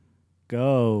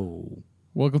Go.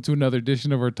 Welcome to another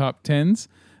edition of our Top 10s.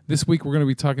 This week we're going to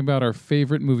be talking about our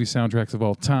favorite movie soundtracks of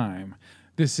all time.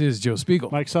 This is Joe Spiegel.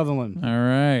 Mike Sutherland. All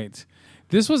right.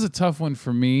 This was a tough one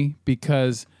for me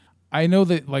because I know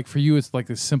that, like, for you it's like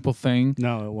a simple thing.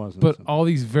 No, it wasn't. But all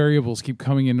these variables keep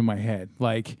coming into my head.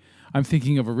 Like, I'm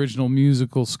thinking of original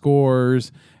musical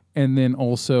scores and then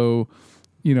also,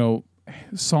 you know,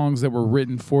 songs that were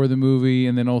written for the movie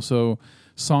and then also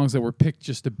songs that were picked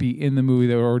just to be in the movie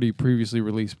that were already previously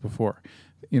released before.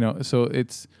 You know, so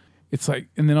it's like,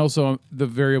 and then also the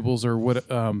variables are what,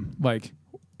 like,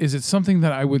 is it something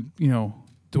that I would, you know,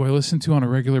 do I listen to on a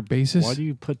regular basis? Why do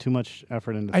you put too much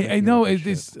effort into? I know it's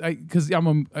because I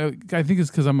think it's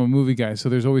because I'm a movie guy, so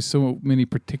there's always so many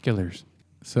particulars.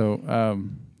 So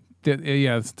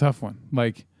yeah, it's a tough one.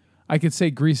 Like, I could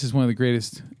say Grease is one of the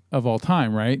greatest of all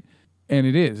time, right? And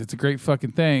it is. It's a great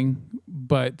fucking thing,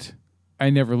 but I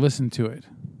never listened to it.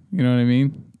 You know what I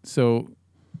mean? So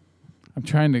I'm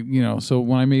trying to, you know, so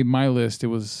when I made my list,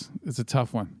 it's a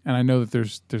tough one. And I know that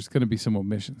there's going to be some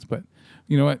omissions, but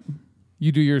you know what?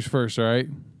 You do yours first, all right?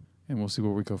 And we'll see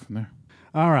where we go from there.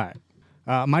 All right.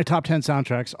 My top 10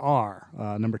 soundtracks are,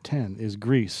 number 10 is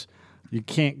Grease. You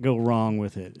can't go wrong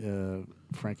with it.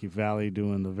 Frankie Valli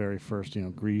doing the very first,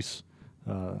 Grease,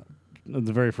 the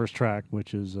very first track,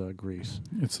 which is Grease.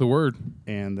 It's the word.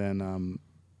 And then,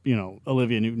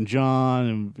 Olivia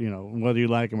Newton-John, and, whether you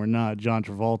like him or not, John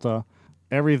Travolta.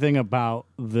 Everything about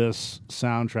this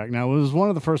soundtrack. Now, it was one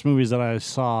of the first movies that I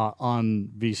saw on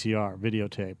VCR,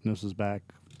 videotape. And this was back,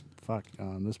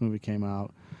 this movie came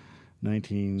out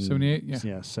 78, yeah.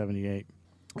 Yeah, 78.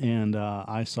 And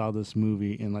I saw this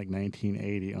movie in like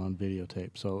 1980 on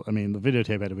videotape. So, I mean, the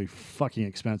videotape had to be fucking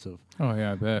expensive. Oh,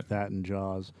 yeah, I bet. That and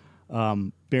Jaws.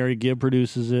 Barry Gibb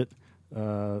produces it.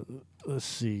 Let's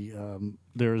see.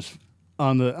 There's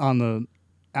on the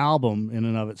album in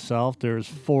and of itself, there's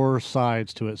 4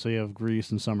 sides to it. So you have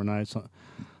Grease and Summer Nights,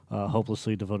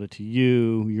 Hopelessly Devoted to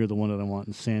You, You're the One That I Want,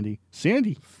 and Sandy.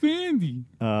 Side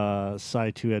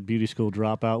 2 had Beauty School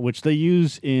Dropout, which they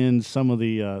use in some of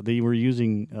the they were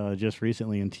using just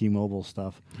recently in T-Mobile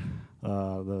stuff.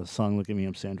 The song Look at Me,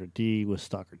 I'm Sandra Dee with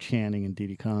Stalker Channing and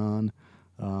Didi Khan.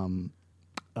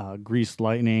 Grease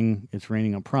Lightning, It's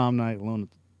Raining on Prom Night, Alone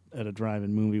at a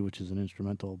Drive-In Movie, which is an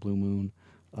instrumental, Blue Moon.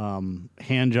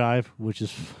 Hand Jive, which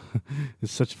is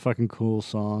is such a fucking cool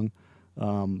song.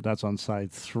 That's on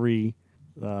side 3.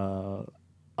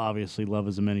 Obviously, Love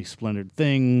is a Many Splendored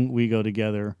Thing, We Go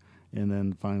Together, and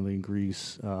then finally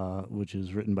Grease, which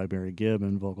is written by Barry Gibb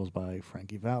and vocals by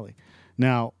Frankie Valli.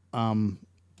 Now,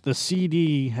 the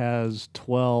CD has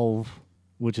 12,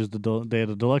 which is they had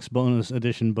a deluxe bonus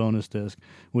edition bonus disc,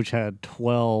 which had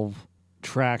 12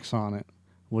 tracks on it,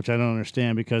 which I don't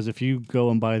understand, because if you go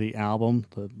and buy the album,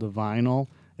 the vinyl,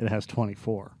 it has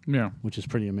 24. Yeah. Which is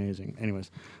pretty amazing.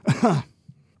 Anyways.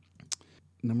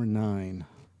 Number 9.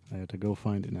 I have to go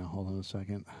find it now. Hold on a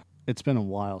second. It's been a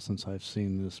while since I've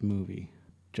seen this movie,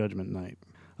 Judgment Night.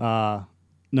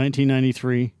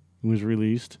 1993, it was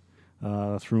released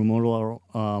through Immortal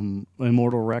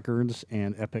Records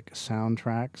and Epic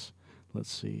Soundtracks.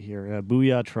 Let's see here.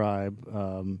 Booyah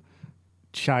Tribe,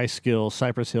 Chai Skill,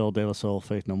 Cypress Hill, De La Soul,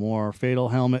 Faith No More, Fatal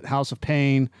Helmet, House of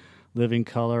Pain, Living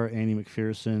Color, Annie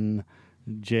McPherson,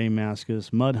 Jay Mascis,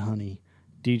 Mudhoney,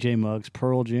 DJ Muggs,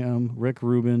 Pearl Jam, Rick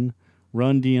Rubin,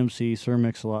 Run DMC, Sir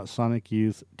Mix-a-Lot, Sonic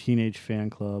Youth, Teenage Fan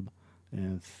Club,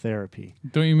 and Therapy.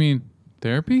 Don't you mean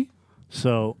Therapy?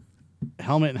 So,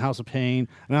 Helmet and House of Pain.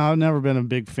 Now, I've never been a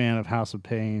big fan of House of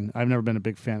Pain. I've never been a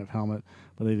big fan of Helmet,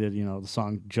 but they did, the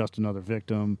song Just Another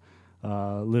Victim,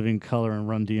 Living Color and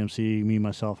Run DMC, Me,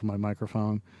 Myself, and My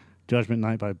Microphone. Judgment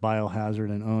Night by Biohazard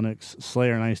and Onyx.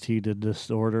 Slayer and Ice-T did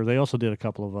Disorder. They also did a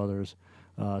couple of others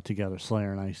together.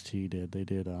 Slayer and Ice-T did. They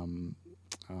did, oh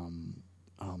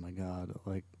my God,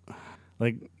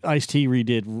 like Ice-T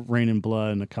redid Rain and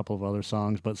Blood and a couple of other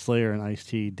songs, but Slayer and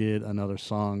Ice-T did another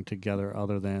song together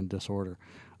other than Disorder.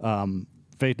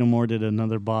 Faith No More did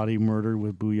Another Body Murder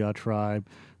with Booyah Tribe.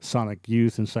 Sonic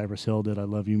Youth and Cypress Hill did I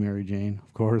Love You, Mary Jane,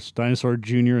 of course. Dinosaur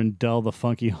Jr. and Del the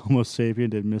Funky Homo Sapien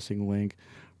did Missing Link.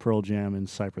 Pearl Jam and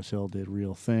Cypress Hill did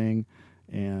Real Thing.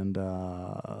 And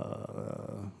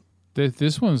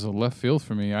this one's a left field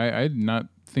for me. I did not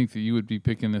think that you would be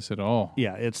picking this at all.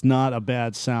 Yeah, it's not a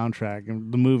bad soundtrack.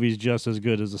 The movie's just as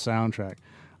good as the soundtrack.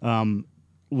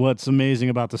 What's amazing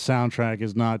about the soundtrack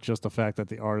is not just the fact that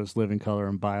the artists Living Color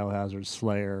and Biohazard,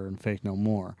 Slayer, and Faith No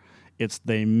More. It's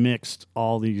they mixed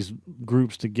all these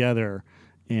groups together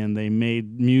and they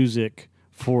made music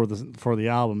for the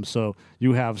album. So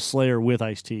you have Slayer with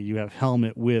Ice-T, you have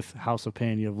Helmet with House of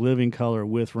Pain, you have Living Color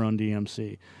with Run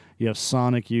DMC, You have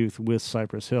Sonic Youth with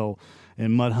Cypress Hill, and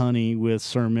Mudhoney with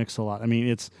Sir Mix-a-Lot. I mean,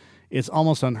 it's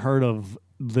almost unheard of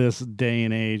this day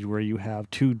and age where you have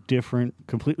two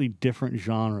completely different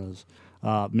genres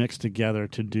mixed together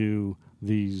to do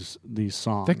these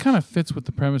songs. That kind of fits with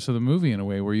the premise of the movie in a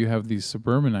way, where you have these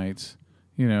suburbanites,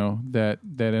 that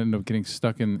end up getting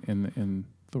stuck in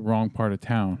the wrong part of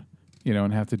town,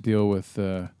 and have to deal with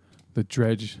the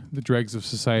dregs of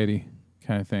society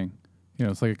kind of thing.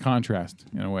 It's like a contrast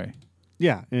in a way.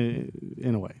 Yeah,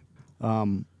 in a way.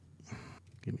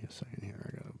 Give me a second here. I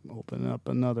gotta open up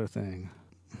another thing.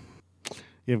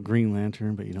 You have Green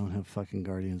Lantern, but you don't have fucking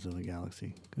Guardians of the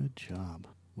Galaxy. Good job,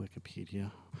 Wikipedia.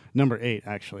 Number 8,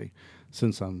 actually,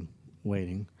 since I'm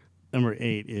waiting. Number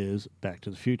 8 is Back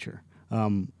to the Future.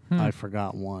 I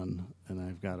forgot one, and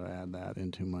I've got to add that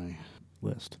into my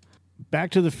list.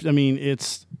 Back to the...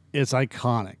 it's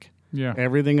iconic. Yeah.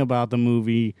 Everything about the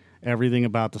movie, everything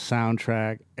about the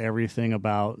soundtrack, everything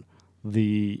about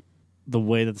the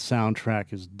way that the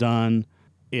soundtrack is done.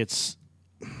 It's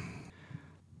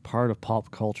part of pop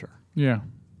culture. Yeah.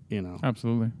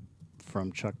 Absolutely.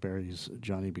 From Chuck Berry's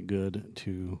Johnny Be Good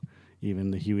to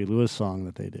even the Huey Lewis song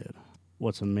that they did.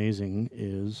 What's amazing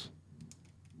is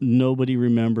nobody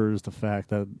remembers the fact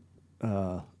that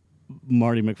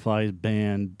Marty McFly's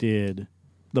band did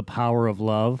The Power of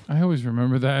Love. I always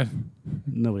remember that.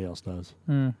 Nobody else does.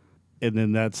 And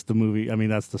then that's the movie.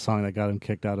 That's the song that got him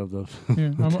kicked out of the.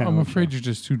 Yeah, I'm afraid you're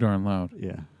just too darn loud.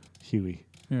 Yeah, Huey.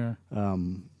 Yeah.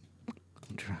 Come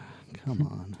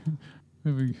on.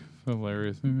 That'd be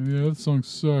hilarious. Yeah, that song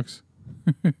sucks.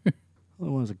 Well,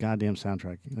 it was a goddamn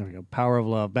soundtrack. There we go. Power of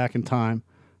Love, Back in Time,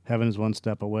 Heaven is One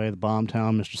Step Away, The Bomb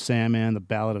Town, Mr. Sandman, The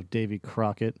Ballad of Davy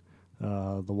Crockett,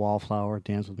 The Wallflower,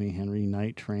 Dance with Me, Henry,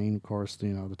 Night Train, of course.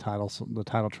 The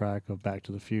title track of Back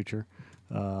to the Future.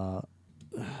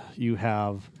 You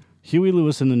have Huey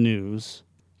Lewis in the News.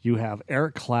 You have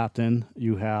Eric Clapton.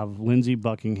 You have Lindsey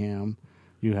Buckingham.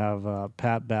 You have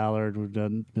Pat Ballard, who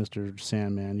did Mr.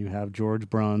 Sandman. You have George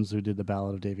Bruns, who did The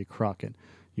Ballad of Davy Crockett.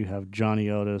 You have Johnny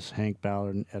Otis, Hank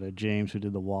Ballard, and Etta James, who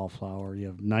did The Wallflower. You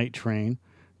have Night Train,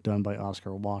 done by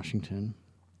Oscar Washington,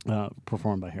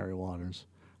 performed by Harry Waters.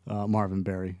 Marvin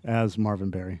Berry, as Marvin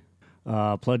Berry.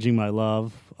 Pledging My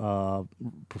Love,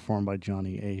 performed by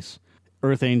Johnny Ace.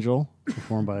 Earth Angel,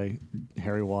 performed by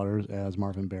Harry Waters as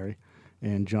Marvin Berry.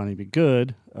 And Johnny Be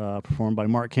Good, performed by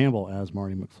Mark Campbell as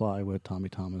Marty McFly with Tommy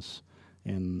Thomas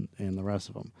and the rest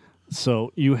of them.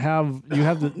 So you have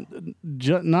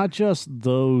not just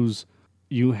those,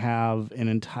 you have an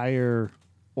entire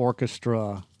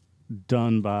orchestra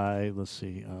done by,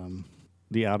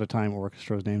 the Out of Time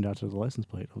Orchestra is named after the license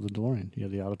plate of the DeLorean. You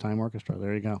have the Out of Time Orchestra.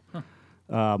 There you go. Huh.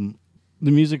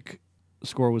 The music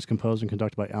score was composed and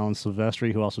conducted by Alan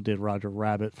Silvestri, who also did Roger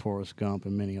Rabbit, Forrest Gump,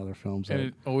 and many other films. And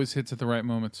it always hits at the right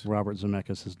moments. Robert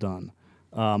Zemeckis has done.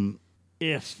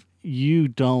 If you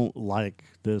don't like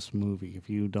this movie, if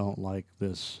you don't like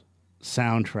this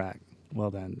soundtrack,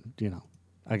 well then,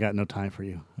 I got no time for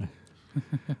you.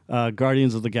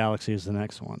 Guardians of the Galaxy is the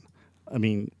next one.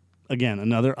 Again,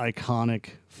 another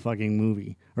iconic fucking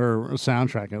movie, or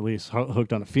soundtrack at least.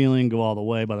 Hooked on a Feeling, Go All the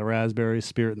Way by the Raspberries,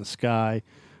 Spirit in the Sky,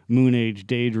 Moon Age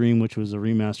Daydream, which was a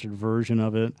remastered version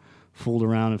of it, Fooled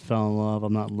Around and Fell in Love,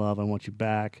 I'm Not in Love, I Want You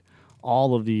Back.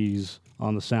 All of these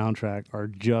on the soundtrack are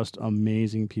just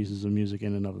amazing pieces of music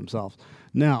in and of themselves.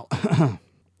 Now,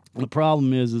 the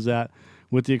problem is that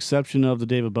with the exception of the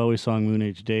David Bowie song Moon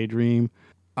Age Daydream,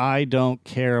 I don't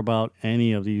care about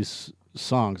any of these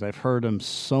songs. I've heard them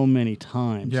so many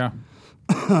times. Yeah.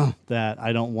 That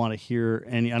I don't want to hear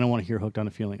any. I don't want to hear Hooked on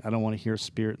a Feeling. I don't want to hear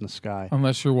Spirit in the Sky.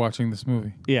 Unless you're watching this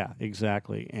movie. Yeah,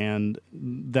 exactly. And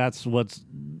that's what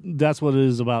it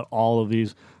is about all of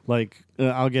these.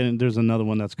 I'll get in. There's another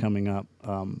one that's coming up.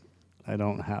 I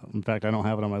don't have it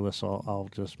on my list, so I'll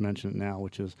just mention it now,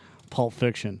 which is Pulp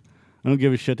Fiction. I don't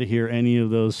give a shit to hear any of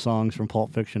those songs from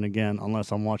Pulp Fiction again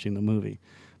unless I'm watching the movie,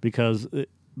 because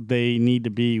they need to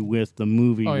be with the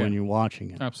movie when you're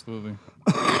watching it. Absolutely.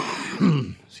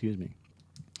 Excuse me.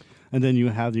 And then you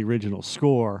have the original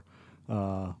score,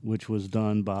 which was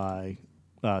done by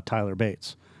Tyler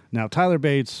Bates. Now, Tyler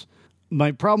Bates,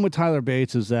 my problem with Tyler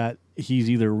Bates is that he's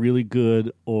either really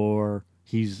good or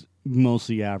he's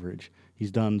mostly average. He's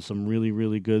done some really,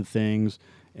 really good things,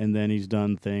 and then he's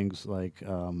done things like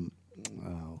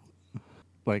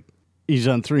he's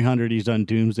done 300, he's done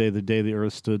Doomsday, The Day the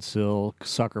Earth Stood Still,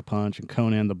 Sucker Punch, and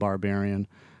Conan the Barbarian.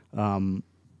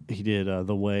 He did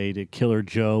The Way, did Killer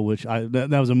Joe, which that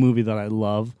was a movie that I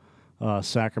love.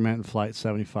 Sacrament and Flight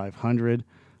 7500.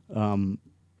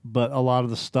 But a lot of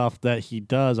the stuff that he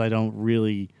does, I don't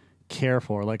really care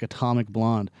for, like Atomic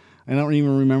Blonde. I don't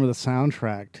even remember the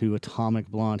soundtrack to Atomic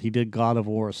Blonde. He did God of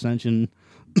War Ascension.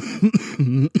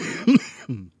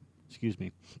 Excuse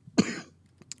me.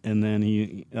 And then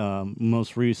he,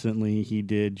 most recently, he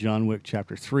did John Wick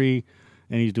Chapter 3,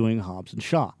 and he's doing Hobbs and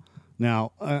Shaw.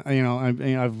 Now,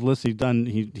 I've listened.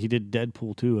 He did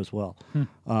Deadpool 2 as well.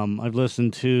 I've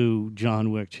listened to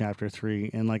John Wick Chapter 3,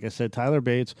 and like I said, Tyler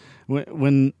Bates.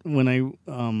 When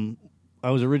I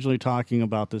was originally talking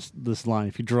about this line.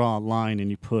 If you draw a line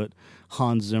and you put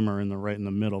Hans Zimmer right in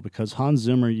the middle, because Hans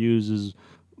Zimmer uses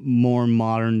more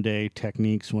modern day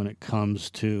techniques when it comes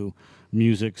to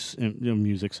music and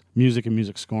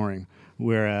music scoring,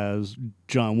 whereas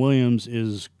John Williams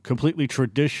is completely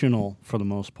traditional for the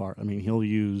most part. I mean, he'll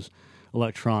use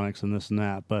electronics and this and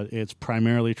that, but it's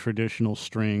primarily traditional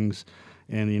strings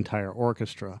and the entire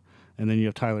orchestra. And then you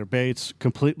have Tyler Bates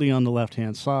completely on the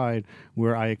left-hand side,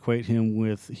 where I equate him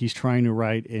with he's trying to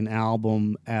write an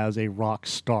album as a rock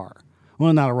star.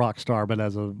 Well, not a rock star, but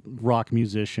as a rock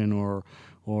musician or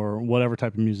whatever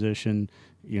type of musician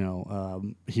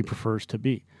he prefers to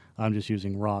be. I'm just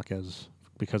using rock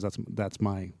because that's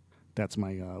my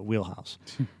wheelhouse.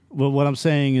 Well, what I'm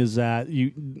saying is that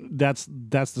that's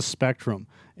the spectrum,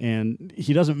 and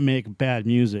he doesn't make bad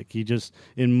music. He just,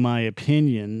 in my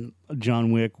opinion,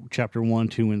 John Wick Chapter 1,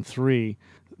 2, and 3,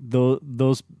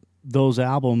 those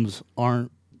albums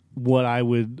aren't what I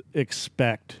would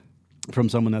expect from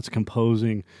someone that's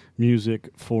composing music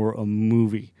for a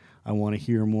movie. I want to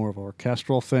hear more of an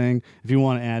orchestral thing. If you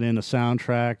want to add in a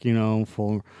soundtrack,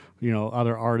 for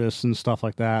other artists and stuff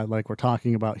like that, like we're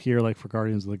talking about here, like for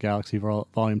Guardians of the Galaxy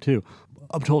Volume 2,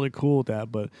 I'm totally cool with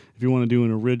that. But if you want to do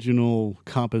an original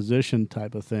composition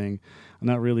type of thing, I'm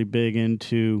not really big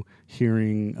into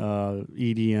hearing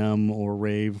EDM or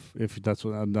rave. If that's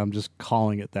what I'm just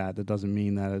calling it that. That doesn't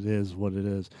mean that it is what it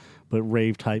is. But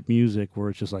rave type music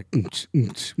where it's just like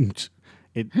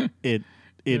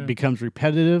it becomes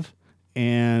repetitive,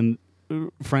 and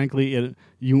frankly,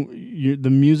 the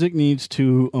music needs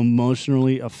to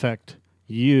emotionally affect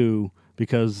you,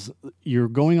 because you're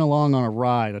going along on a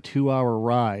 2-hour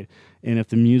ride, and if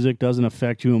the music doesn't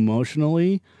affect you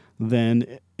emotionally,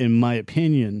 then, in my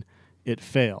opinion, it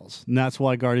fails. And that's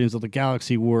why Guardians of the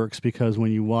Galaxy works, because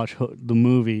when you watch the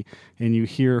movie and you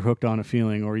hear Hooked on a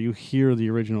Feeling, or you hear the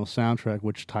original soundtrack,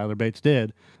 which Tyler Bates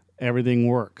did, everything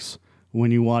works. When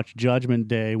you watch Judgment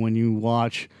Day, when you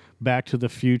watch Back to the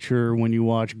Future, when you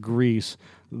watch Grease,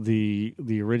 the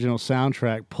original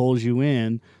soundtrack pulls you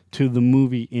in to the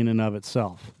movie in and of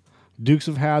itself. Dukes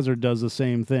of Hazzard does the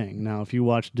same thing. Now, if you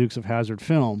watch Dukes of Hazzard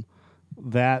film,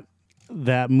 that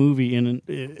movie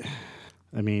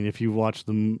if you watch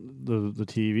the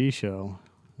TV show,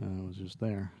 I was just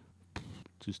there.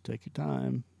 Just take your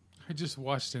time. I just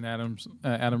watched an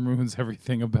Adam Ruins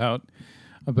Everything about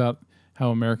how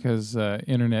America's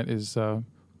internet is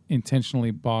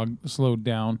intentionally slowed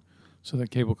down so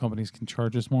that cable companies can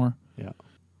charge us more. Yeah.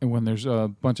 And when there's a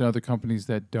bunch of other companies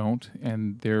that don't,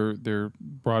 and their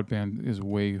broadband is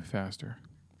way faster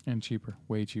and cheaper,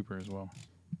 way cheaper as well.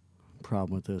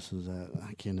 Problem with this is that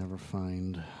I can never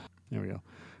find. There we go.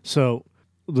 So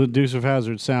the Dukes of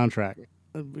Hazzard soundtrack.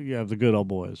 You have the Good Old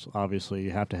Boys. Obviously,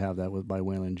 you have to have that by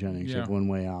Waylon Jennings. Yeah. You have One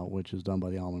Way Out, which is done by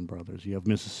the Allman Brothers. You have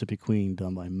Mississippi Queen,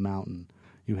 done by Mountain.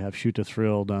 You have Shoot to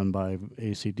Thrill, done by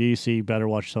AC/DC. Better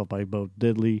Watch Yourself by Bo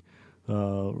Diddley.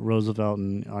 Roosevelt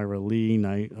and Ira Lee,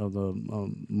 Night of the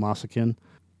Massacre,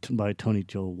 by Tony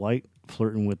Joe White.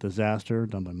 Flirting with Disaster,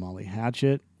 done by Molly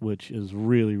Hatchet, which is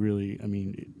really, really,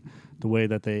 the way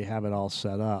that they have it all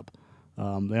set up.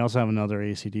 They also have another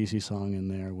AC/DC song in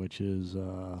there, which is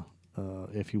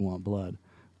If You Want Blood.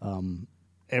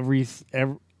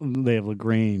 They have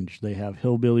LaGrange. They have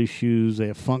Hillbilly Shoes. They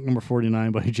have Funk Number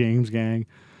 49 by James Gang.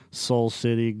 Soul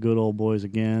City, Good Old Boys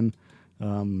Again.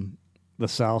 The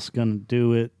South's Gonna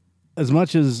Do It. As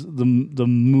much as the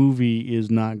movie is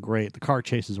not great, the car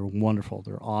chases are wonderful.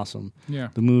 They're awesome. Yeah.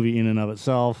 The movie in and of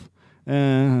itself,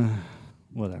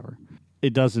 whatever.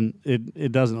 It doesn't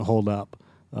hold up.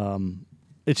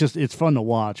 It's fun to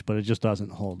watch, but it just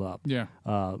doesn't hold up. Yeah.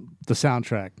 The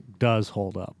soundtrack does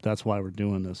hold up. That's why we're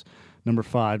doing this. Number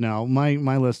 5. Now,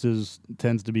 my list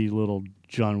tends to be a little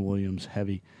John Williams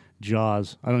heavy.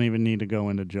 Jaws. I don't even need to go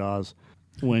into Jaws.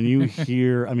 When you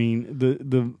hear,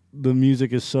 the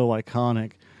music is so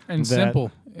iconic and simple.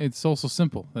 It's also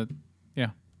simple. I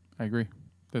agree.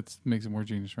 That makes it more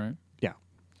genius, right? Yeah.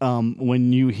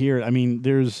 When you hear it,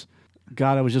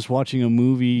 I was just watching a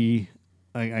movie.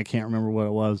 I can't remember what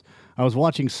it was. I was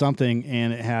watching something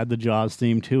and it had the Jaws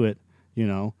theme to it,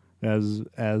 and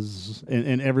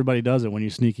everybody does it when you're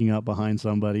sneaking up behind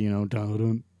somebody, dun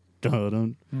dun dun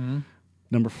dun. Mm-hmm.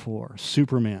 Number 4,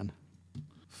 Superman.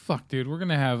 Fuck, dude. We're going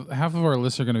to have half of our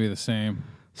lists are going to be the same.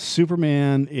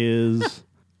 Superman is,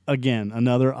 again,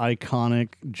 another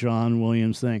iconic John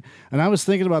Williams thing. And I was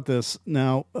thinking about this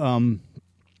now.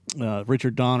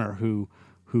 Richard Donner, who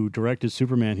directed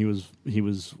Superman, he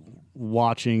was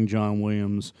watching John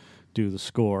Williams do the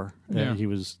score. Yeah.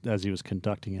 As he was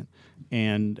conducting it,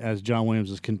 and as John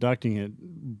Williams is conducting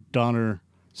it, Donner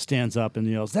stands up and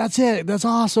yells, "That's it! That's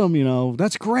awesome!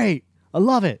 That's great! I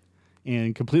love it!"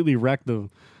 And completely wrecked the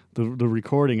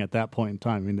recording at that point in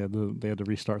time. I mean, they had to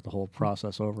restart the whole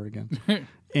process over again.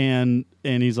 and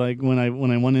he's like, when I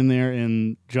went in there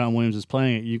and John Williams is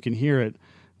playing it, you can hear it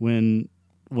when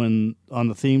on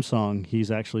the theme song he's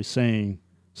actually saying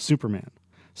Superman.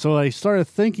 So I started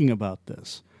thinking about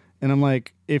this, and I'm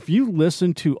like, if you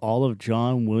listen to all of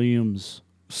John Williams'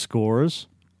 scores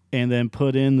and then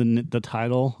put in the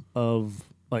title of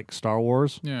like Star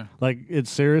Wars, like it's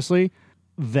seriously,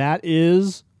 that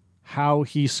is how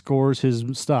he scores his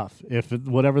stuff.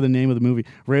 Whatever the name of the movie,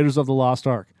 Raiders of the Lost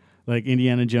Ark, like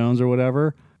Indiana Jones or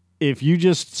whatever, if you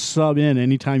just sub in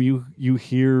anytime you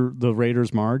hear the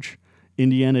Raiders march,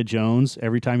 Indiana Jones,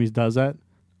 every time he does that,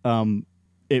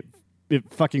 it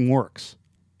fucking works.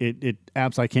 It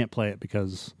apps I can't play it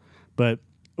because, but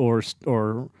or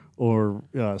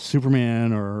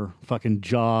Superman or fucking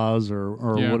Jaws or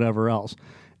whatever else.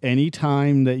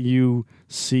 Anytime that you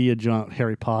see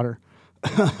Harry Potter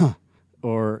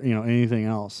or anything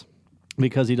else,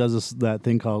 because he does that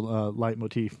thing called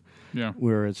leitmotif,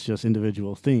 where it's just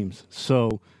individual themes.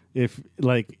 So if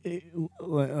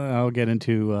I'll get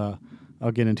into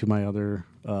my other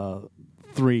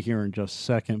 3 here in just a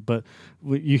second, but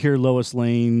you hear Lois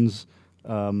Lane's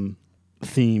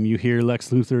theme, you hear Lex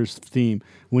Luthor's theme.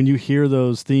 When you hear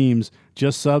those themes,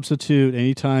 just substitute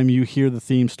anytime you hear the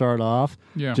theme start off,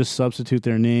 just substitute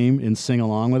their name and sing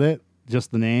along with it,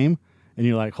 just the name, and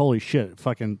you're like, holy shit,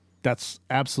 fucking, that's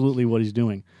absolutely what he's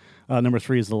doing. Number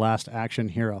 3 is The Last Action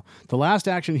Hero. The Last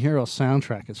Action Hero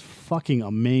soundtrack is fucking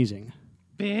amazing.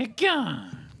 Big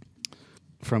gun.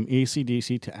 From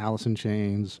AC/DC to Alice in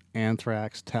Chains,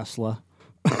 Anthrax, Tesla.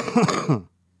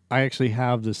 I actually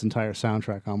have this entire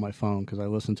soundtrack on my phone because I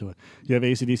listen to it. You have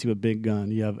AC/DC with Big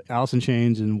Gun. You have Alice in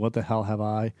Chains and What the Hell Have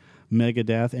I?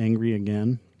 Megadeth, Angry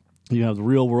Again. You have The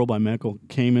Real World by Michael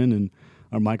Kamen and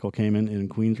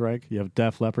Queensryche. You have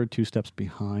Def Leppard, Two Steps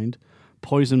Behind.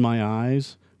 Poison My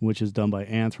Eyes, which is done by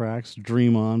Anthrax.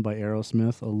 Dream On by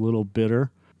Aerosmith. A Little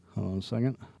Bitter. Hold on a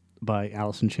second. By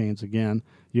Alice in Chains again.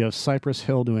 You have Cypress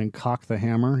Hill doing Cock the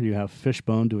Hammer. You have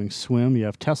Fishbone doing Swim. You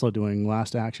have Tesla doing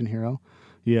Last Action Hero.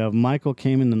 You have Michael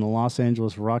Kamen and the Los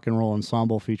Angeles Rock and Roll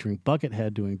Ensemble featuring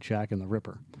Buckethead doing Jack and the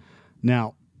Ripper.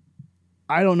 Now,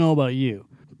 I don't know about you,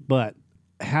 but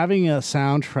having a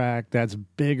soundtrack that's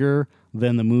bigger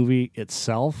than the movie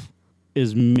itself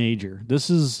is major.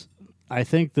 I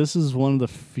think this is one of the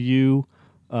few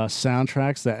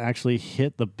soundtracks that actually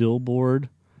hit the Billboard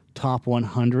Top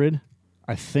 100.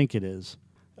 I think it is.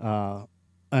 I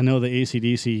know the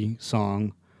AC/DC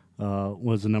song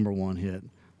was the number 1 hit,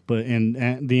 but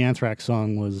and the Anthrax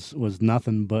song was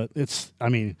nothing. But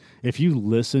if you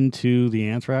listen to the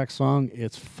Anthrax song,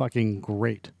 it's fucking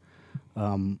great.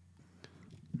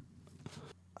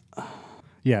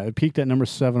 It peaked at number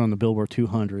 7 on the Billboard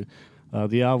 200.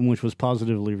 The album, which was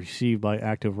positively received by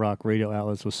active rock radio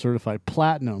outlets, was certified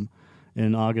platinum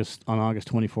on August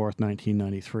 24th,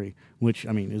 1993, which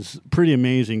is pretty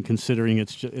amazing considering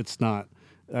it's not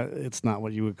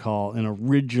what you would call an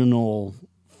original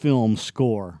film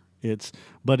score.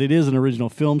 But it is an original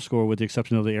film score with the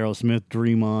exception of the Aerosmith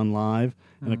Dream On Live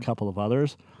and a couple of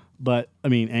others. But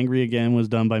Angry Again was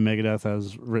done by Megadeth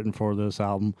as written for this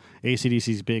album.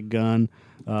 AC/DC's Big Gun,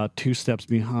 Two Steps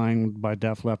Behind by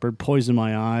Def Leppard, Poison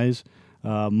My Eyes.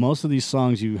 Most of these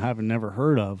songs you haven't never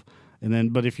heard of.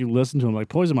 But if you listen to them, like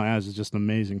Poison My Eyes is just an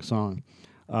amazing song.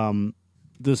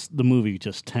 The movie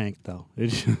just tanked though.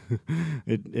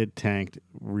 It tanked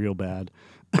real bad.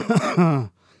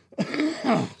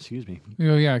 Excuse me.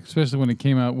 Yeah, especially when it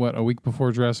came out a week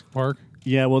before Jurassic Park.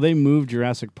 Yeah, well, they moved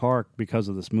Jurassic Park because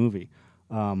of this movie.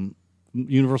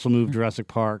 Universal moved Jurassic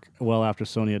Park well after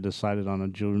Sony had decided on a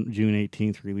June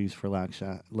 18th release for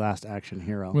Last Action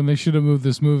Hero. When they should have moved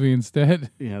this movie instead.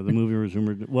 Yeah, the movie was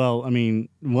rumored. Well,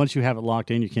 once you have it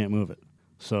locked in, you can't move it.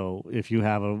 So if you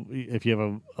have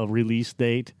a release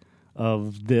date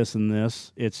of this and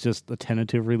this, it's just a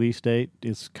tentative release date.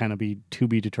 It's kind of to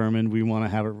be determined. We want to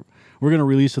have it. We're going to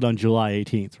release it on July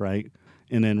 18th, right?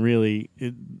 And then really,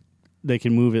 they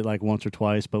can move it like once or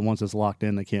twice, but once it's locked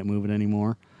in, they can't move it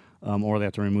anymore. Or they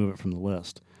have to remove it from the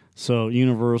list. So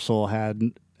Universal had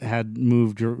had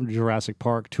moved Jurassic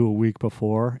Park to a week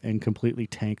before and completely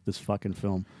tanked this fucking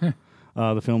film.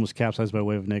 The film was capsized by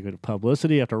way of negative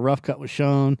publicity. After a rough cut was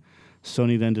shown,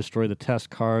 Sony then destroyed the test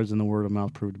cards, and the word of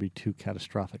mouth proved to be too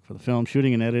catastrophic for the film.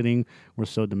 Shooting and editing were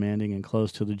so demanding and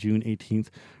close to the June 18th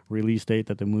release date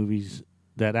that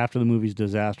after the movie's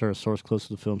disaster, a source close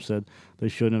to the film said they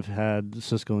shouldn't have had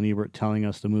Siskel and Ebert telling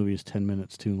us the movie is 10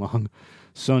 minutes too long.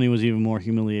 Sony was even more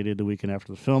humiliated the weekend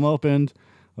after the film opened.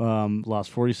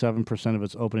 Lost 47% of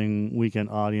its opening weekend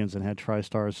audience and had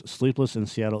TriStar's Sleepless in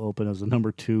Seattle open as the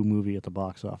number 2 movie at the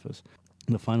box office.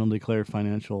 The final declared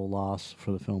financial loss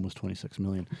for the film was $26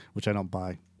 million, which I don't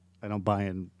buy. I don't buy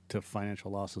into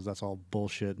financial losses. That's all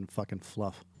bullshit and fucking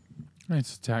fluff.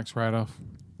 It's a tax write-off.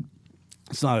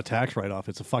 It's not a tax write-off.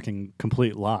 It's a fucking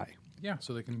complete lie. Yeah,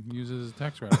 so they can use it as a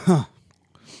tax write-off.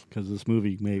 Because this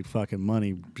movie made fucking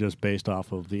money just based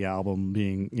off of the album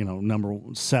being, number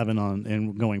 7 on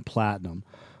and going platinum.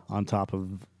 On top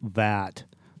of that,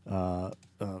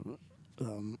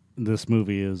 this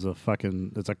movie is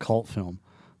it's a cult film.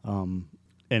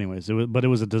 Anyways, it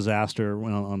was a disaster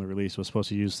on the release. It was supposed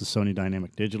to use the Sony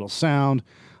Dynamic Digital sound.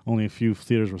 Only a few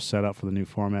theaters were set up for the new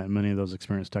format, and many of those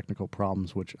experienced technical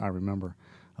problems, which I remember.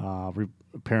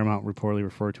 Paramount reportedly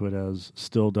referred to it as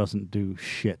still doesn't do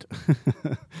shit.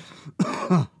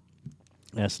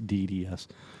 SDDS.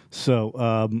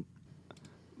 So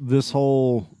this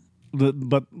whole,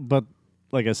 but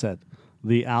like I said,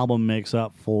 the album makes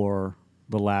up for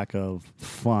the lack of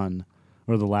fun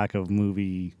or the lack of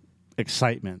movie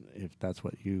excitement, if that's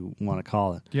what you want to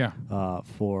call it. Yeah.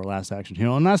 For Last Action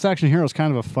Hero, and Last Action Hero is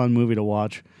kind of a fun movie to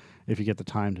watch if you get the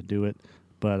time to do it.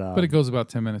 But it goes about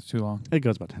 10 minutes too long. It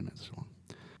goes about 10 minutes too long.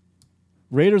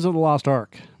 Raiders of the Lost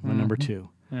Ark, my number 2.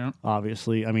 Yeah.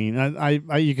 Obviously, I mean,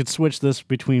 I you could switch this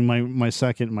between my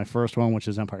second and my first one, which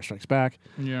is Empire Strikes Back.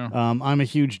 Yeah. I'm a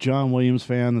huge John Williams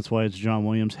fan. That's why it's John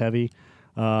Williams heavy.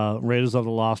 Raiders of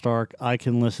the Lost Ark, I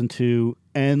can listen to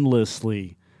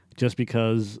endlessly, just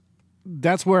because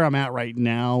that's where I'm at right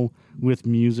now with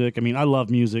music. I mean, I love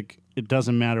music. It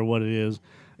doesn't matter what it is.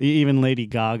 Even Lady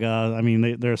Gaga. I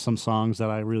mean, there are some songs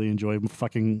that I really enjoy.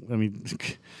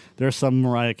 There are some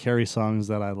Mariah Carey songs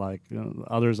that I like.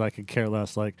 Others I could care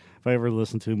less. Like, if I ever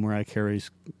listen to Mariah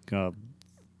Carey's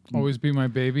Always Be My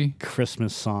Baby?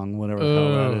 Christmas song, whatever the hell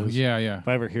that is. Yeah, yeah. If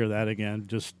I ever hear that again,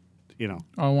 just, All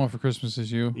I Want for Christmas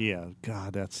Is You. Yeah,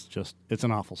 God, it's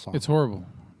an awful song. It's horrible.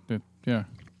 Yeah.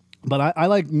 But I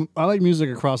like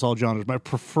music across all genres. My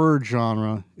preferred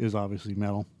genre is obviously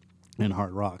metal and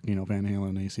hard rock, Van Halen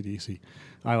and AC/DC.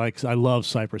 I love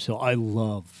Cypress Hill. I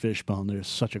love Fishbone. They're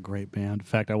such a great band. In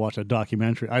fact, I watched a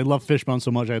documentary. I love Fishbone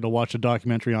so much I had to watch a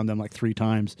documentary on them like 3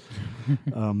 times.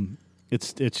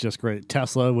 It's just great.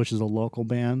 Tesla, which is a local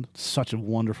band, just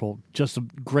a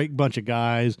great bunch of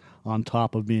guys on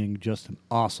top of being just an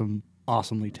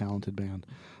awesomely talented band.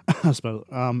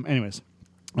 Anyways,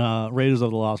 Raiders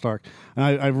of the Lost Ark. And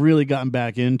I've really gotten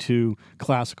back into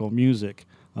classical music,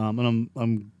 and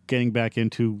I'm getting back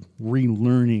into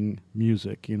relearning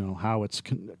music, how it's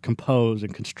composed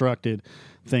and constructed,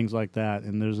 things like that.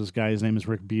 And there's this guy, his name is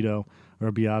Rick Beato,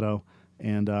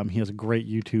 and he has a great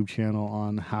YouTube channel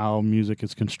on how music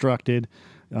is constructed,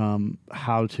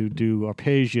 how to do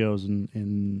arpeggios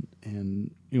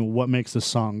and what makes the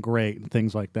song great and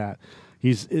things like that.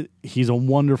 He's a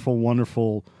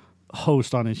wonderful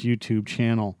host on his YouTube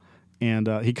channel, and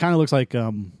he kind of looks like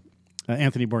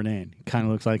Anthony Bourdain. He kind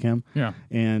of looks like him. Yeah.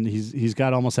 And he's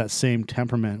got almost that same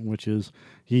temperament, which is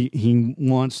he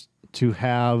wants to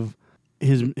have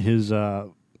his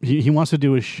he wants to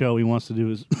do his show. He wants to do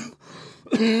his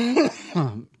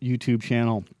YouTube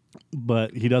channel,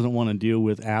 but he doesn't want to deal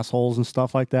with assholes and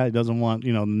stuff like that. He doesn't want,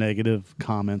 negative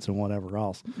comments and whatever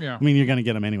else. Yeah. I mean, you're going to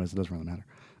get them anyways. It doesn't really matter.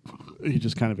 You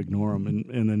just kind of ignore them.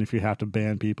 And then if you have to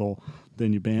ban people,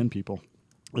 then you ban people.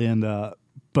 And,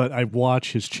 but I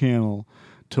watch his channel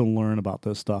to learn about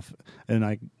this stuff.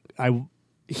 And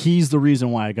he's the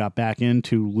reason why I got back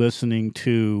into listening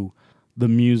to the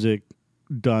music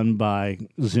done by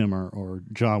Zimmer or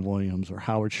John Williams or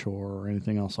Howard Shore or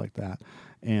anything else like that,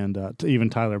 and to even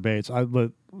Tyler Bates.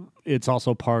 But it's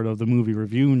also part of the movie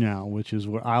review now, which is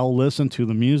where I'll listen to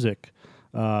the music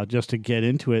just to get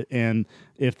into it. And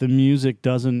if the music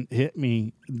doesn't hit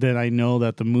me, then I know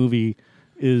that the movie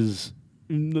is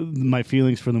my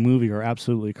feelings for the movie are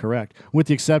absolutely correct, with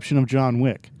the exception of John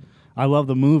Wick. I love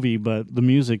the movie, but the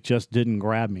music just didn't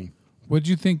grab me. What did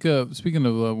you think of, speaking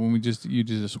of when you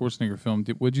did a Schwarzenegger film,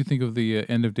 what did you think of the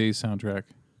End of Days soundtrack?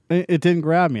 It didn't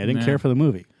grab me. I didn't care for the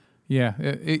movie. Yeah.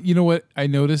 You know what I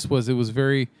noticed was it was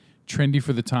very trendy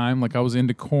for the time. Like I was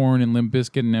into Korn and Limp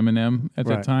Bizkit and Eminem at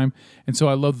that time, and so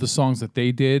I loved the songs that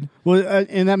they did. Well,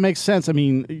 and that makes sense. I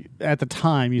mean, at the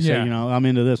time, you say, I'm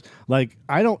into this. Like,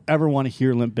 I don't ever want to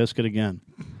hear Limp Bizkit again.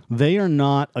 They are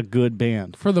not a good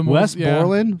band. For the Wes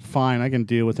Borland, fine, I can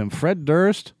deal with him. Fred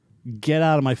Durst, get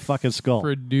out of my fucking skull.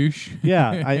 For a douche.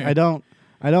 Yeah,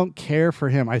 I don't care for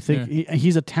him. I think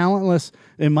he's a talentless.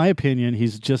 In my opinion,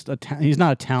 he's just he's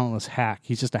not a talentless hack.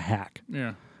 He's just a hack.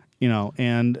 Yeah.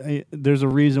 And there's a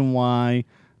reason why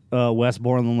Wes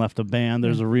Borland left a band.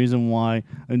 There's a reason why,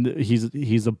 and he's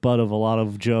the butt of a lot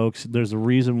of jokes. There's a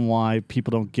reason why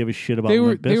people don't give a shit about.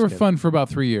 They were fun for about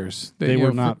 3 years. They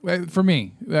were not for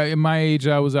me. In my age,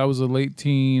 I was a late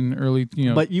teen, early.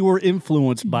 But you were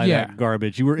influenced by that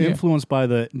garbage. You were influenced by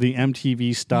the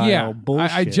MTV style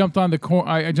bullshit. I jumped on the Korn.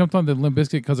 I jumped on the Limp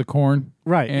Bizkit because of Korn.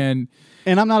 Right.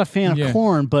 And I'm not a fan of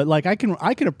Korn, but like I can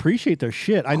appreciate their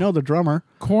shit. I know the drummer.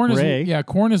 Korn Ray.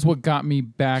 Korn is what got me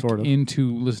back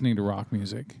into listening to rock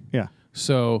music. Yeah.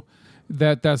 So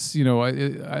that's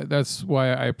that's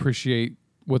why I appreciate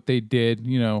what they did.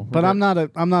 But I'm not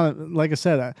like I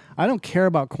said, I don't care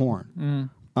about Korn.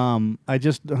 I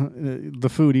just the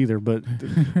food either, but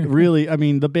really, I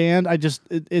mean the band.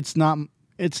 It's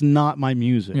not my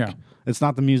music. Yeah. It's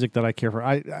not the music that I care for.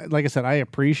 I like I said, I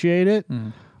appreciate it.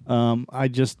 I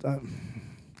just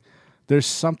there's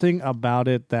something about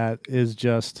it that is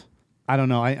just I don't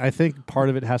know. I think part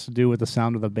of it has to do with the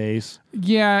sound of the bass.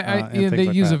 Yeah, they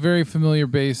use a very familiar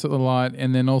bass a lot,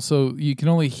 and then also you can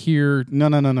only hear. No.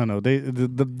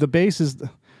 The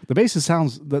bass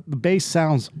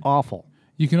sounds awful.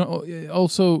 You can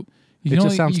also you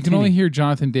can only hear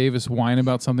Jonathan Davis whine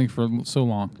about something for so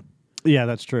long. Yeah,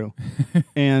 that's true.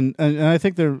 and I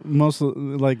think they're mostly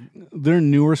like their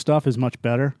newer stuff is much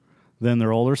better than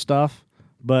their older stuff.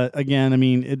 But again, I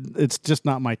mean, it's just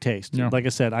not my taste. Yeah. Like I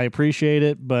said, I appreciate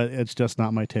it, but it's just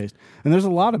not my taste. And there's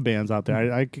a lot of bands out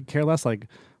there. I could care less, like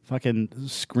fucking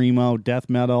screamo, death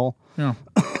metal. Yeah.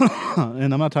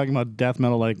 And I'm not talking about death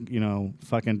metal like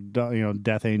fucking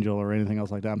Death Angel or anything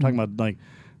else like that. I'm talking about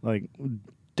like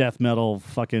death metal,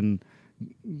 fucking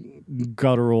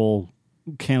guttural.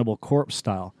 Cannibal Corpse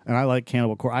style, and I like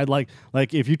Cannibal Corpse. I'd like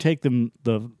if you take the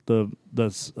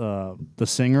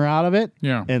singer out of it,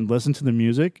 and listen to the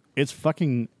music, it's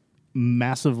fucking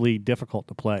massively difficult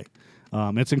to play.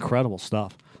 It's incredible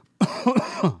stuff.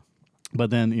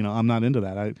 But then I'm not into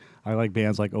that. I like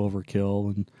bands like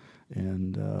Overkill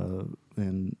and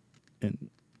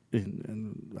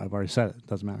I've already said it.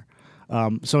 Doesn't matter.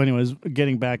 So anyways,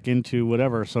 getting back into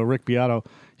whatever. So Rick Beato,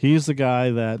 he's the guy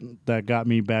that got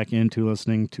me back into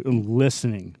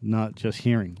listening, not just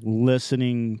hearing,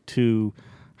 listening to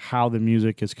how the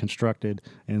music is constructed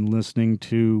and listening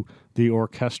to the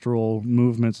orchestral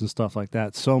movements and stuff like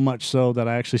that. So much so that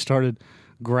I actually started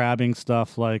grabbing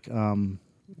stuff like, hold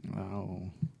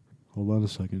on a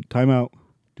second. Time out.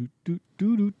 Do, do,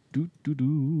 do, do, do, do,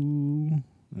 do.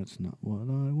 That's not what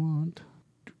I want.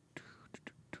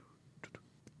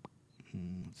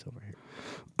 It's over here.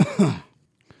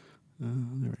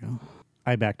 There we go.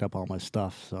 I backed up all my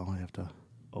stuff, so I have to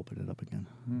open it up again.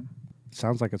 It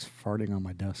sounds like it's farting on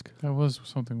my desk. That was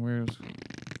something weird.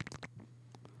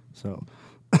 So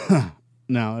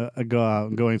now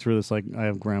going through this, like I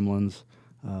have Gremlins,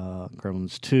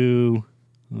 Gremlins 2.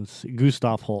 Let's see,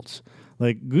 Gustav Holst.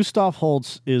 Like Gustav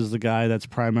Holst is the guy that's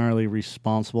primarily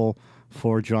responsible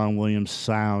for John Williams'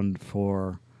 sound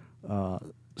for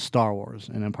Star Wars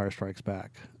and Empire Strikes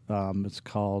Back. It's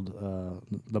called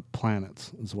The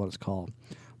Planets is what it's called.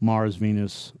 Mars,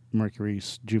 Venus, Mercury,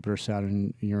 Jupiter,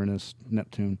 Saturn, Uranus,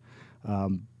 Neptune,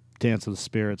 Dance of the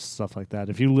Spirits, stuff like that.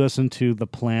 If you listen to The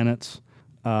Planets,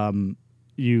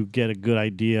 you get a good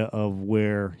idea of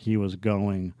where he was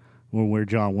going, or where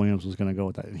John Williams was going to go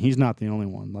with that. And he's not the only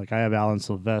one. Like I have Alan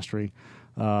Silvestri,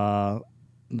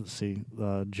 let's see,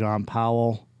 John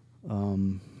Powell,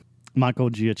 Michael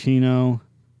Giacchino.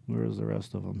 Where is the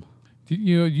rest of them? Do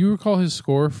you recall his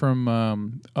score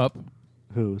from Up?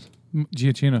 Whose?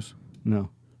 Giacchino's. No.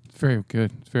 It's very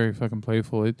good. It's very fucking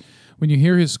playful. When you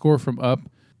hear his score from Up,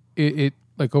 it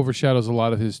like overshadows a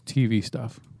lot of his TV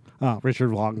stuff.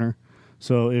 Richard Wagner.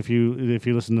 So if you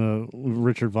listen to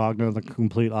Richard Wagner, the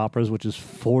complete operas, which is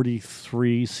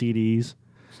 43 CDs. Is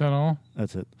that all?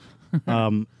 That's it.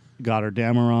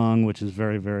 Gotterdammerung, which is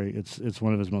very, very, it's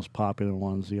one of his most popular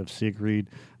ones. You have Siegfried,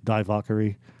 Die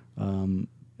Valkyrie.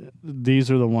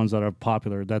 These are the ones that are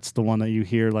popular. That's the one that you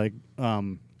hear like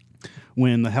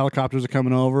when the helicopters are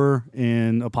coming over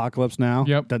in Apocalypse Now.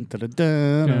 Yep. Dun, dun,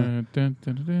 dun, dun,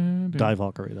 dun. Die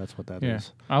Valkyrie, that's what that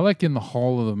is. I like In the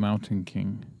Hall of the Mountain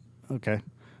King. Okay.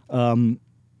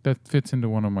 That fits into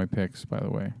one of my picks, by the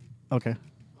way. Okay,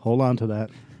 hold on to that.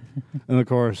 And of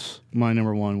course, my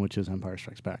number one, which is Empire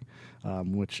Strikes Back,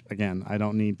 which again I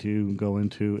don't need to go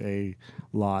into a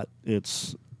lot.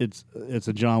 It's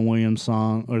a John Williams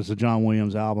song, or it's a John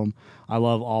Williams album. I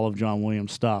love all of John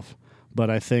Williams' stuff, but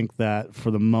I think that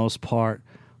for the most part,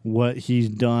 what he's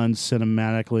done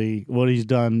cinematically, what he's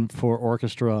done for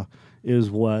orchestra,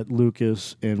 is what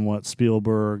Lucas and what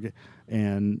Spielberg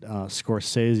and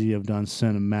Scorsese have done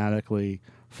cinematically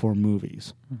for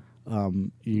movies.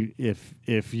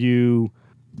 If you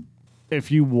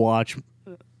watch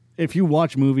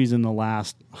movies in the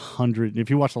last 100, if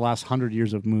you watch the last 100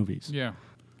 years of movies, Yeah.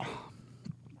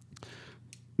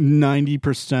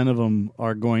 90% of them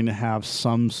are going to have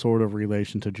some sort of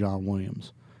relation to John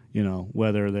Williams. You know,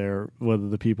 whether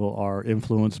the people are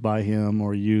influenced by him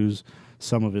or use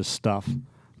some of his stuff,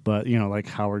 but you know, like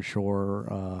Howard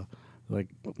Shore, Alan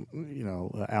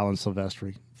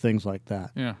Silvestri, things like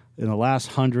that. Yeah. In the last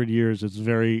 100 years,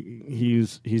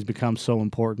 he's become so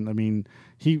important. I mean,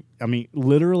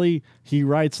 literally, he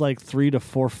writes like 3 to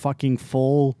 4 fucking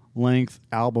full length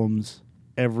albums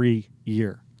every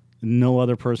year. No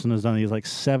other person has done it. He's like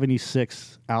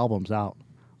 76 albums out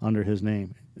under his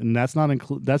name. And that's not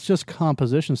that's just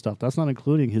composition stuff. That's not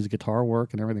including his guitar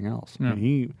work and everything else. Yeah. I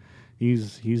mean,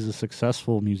 he's a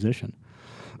successful musician.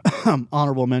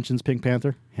 Honorable mentions: Pink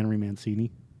Panther, Henry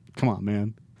Mancini. Come on,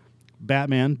 man.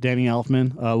 Batman, Danny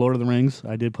Elfman. Lord of the Rings.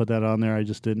 I did put that on there. I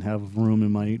just didn't have room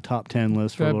in my top 10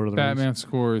 list for Lord of the Batman Rings.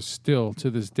 score is still to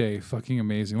this day fucking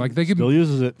amazing. Like they could Still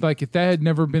uses it. Like if that had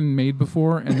never been made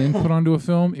before and then put onto a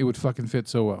film, it would fucking fit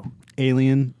so well.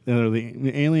 Alien,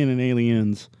 the Alien and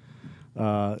Aliens.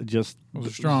 Just Those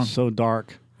are strong. So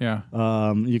dark. Yeah.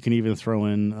 You can even throw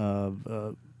in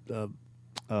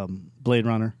Blade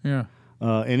Runner. Yeah.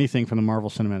 Anything from the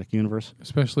Marvel Cinematic Universe.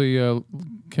 Especially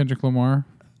Kendrick Lamar.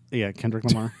 Yeah, Kendrick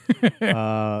Lamar.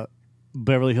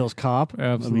 Beverly Hills Cop.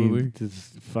 Absolutely. I mean,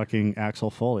 it's fucking Axel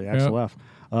Foley, Axel F.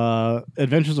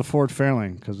 Adventures of Ford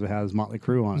Fairlane, because it has Motley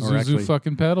Crue on it. Or Zuzu actually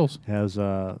fucking pedals. has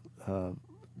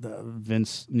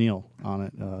Vince Neil on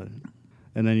it.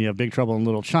 And then you have Big Trouble in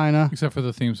Little China. Except for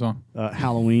the theme song.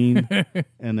 Halloween.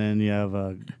 And then you have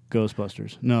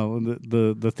Ghostbusters. No,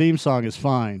 the theme song is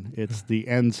fine. It's the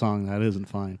end song that isn't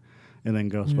fine. And then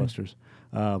Ghostbusters.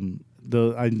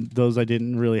 Those I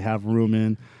didn't really have room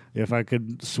in. If I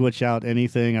could switch out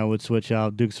anything, I would switch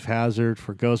out Dukes of Hazzard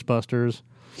for Ghostbusters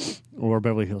or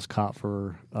Beverly Hills Cop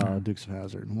for Dukes of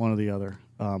Hazzard. One or the other.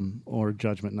 Or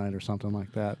Judgment Night or something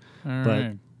like that. All but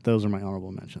right. those are my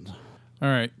honorable mentions. All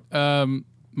right.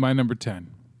 My number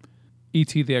 10.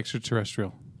 E.T. the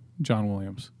Extra-Terrestrial. John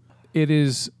Williams. It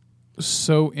is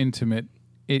so intimate.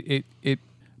 It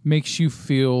makes you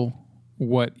feel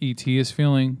what E.T. is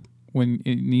feeling when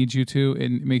it needs you to.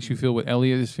 It makes you feel what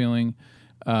Elliot is feeling.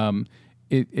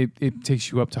 It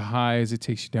takes you up to highs. It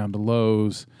takes you down to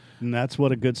lows. And that's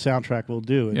what a good soundtrack will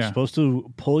do. It's supposed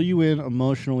to pull you in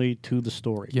emotionally to the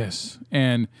story. Yes.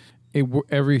 And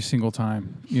every single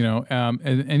time, you know,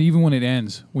 and even when it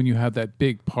ends, when you have that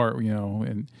big part, you know,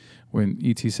 and when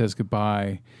E.T. says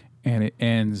goodbye and it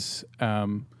ends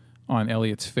on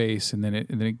Elliot's face and then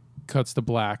it cuts to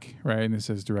black, right? And it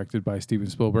says directed by Steven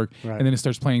Spielberg. Right. And then it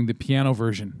starts playing the piano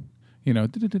version, you know.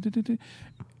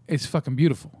 It's fucking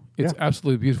beautiful. It's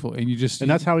absolutely beautiful. And and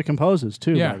that's how he composes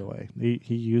too, by the way.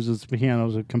 He uses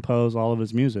pianos to compose all of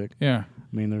his music. Yeah.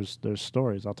 I mean, there's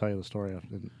stories. I'll tell you the story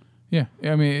after. Yeah.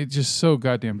 I mean, it's just so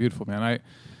goddamn beautiful, man.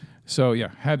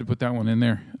 Had to put that one in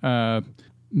there.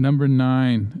 Number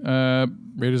 9,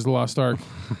 Raiders of the Lost Ark.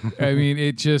 I mean,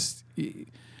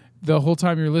 the whole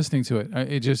time you're listening to it,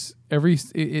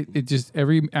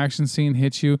 every action scene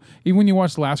hits you. Even when you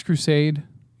watch Last Crusade,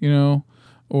 you know,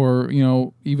 or you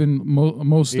know, even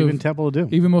Temple of Doom,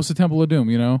 even most of Temple of Doom,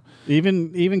 you know,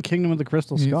 even Kingdom of the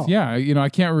Crystal Skull. Yeah, you know, I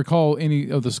can't recall any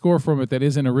of the score from it that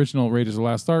isn't original Raiders of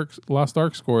the Lost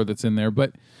Ark score that's in there,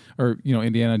 or you know,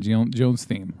 Indiana Jones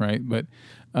theme, right? But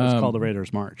it's called the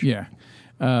Raiders March. Yeah,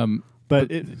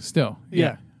 but still,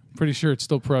 yeah. Pretty sure it's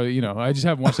still probably, you know, I just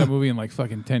haven't watched that movie in like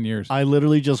fucking 10 years. I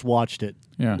literally just watched it.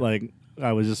 Yeah. Like,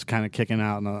 I was just kind of kicking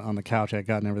out on the couch. I had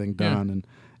gotten everything done.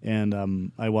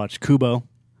 And I watched Kubo.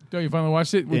 Oh, you finally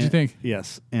watched it? What'd you think?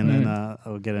 Yes. And then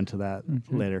I'll get into that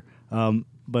later.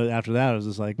 But after that, I was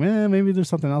just like, man, maybe there's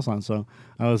something else on. So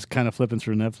I was kind of flipping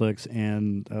through Netflix,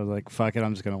 and I was like, fuck it,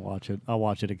 I'm just going to watch it. I'll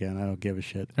watch it again. I don't give a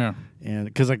shit. Yeah. And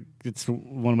because it's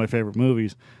one of my favorite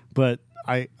movies. But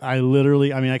I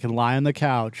literally, I can lie on the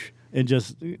couch and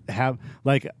just have,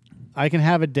 like, I can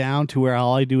have it down to where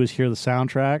all I do is hear the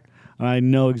soundtrack, and I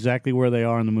know exactly where they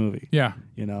are in the movie. Yeah.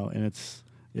 You know, and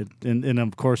and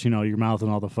of course, you know, you're mouthing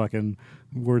all the fucking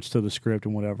words to the script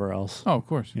and whatever else. Oh, of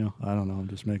course. You know, I don't know. I'm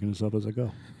just making this up as I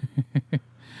go.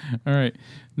 All right.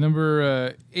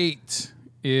 Number 8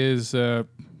 is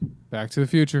Back to the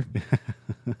Future.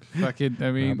 Fucking,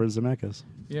 I mean, Robert Zemeckis.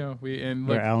 Yeah, and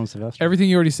Or like Alan Silvestri. everything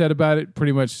you already said about it,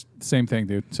 pretty much same thing,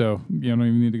 dude. So you don't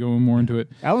even need to go more into it.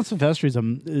 Alan Silvestri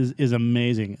is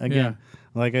amazing. Again,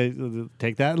 like I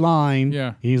take that line.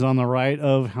 Yeah. He's on the right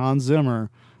of Hans Zimmer,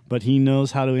 but he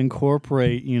knows how to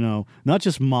incorporate, you know, not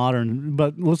just modern,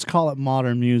 but let's call it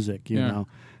modern music. You know,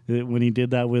 when he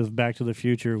did that with Back to the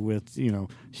Future, with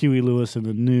Huey Lewis and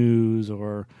the News,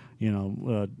 or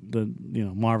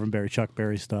Marvin Berry, Chuck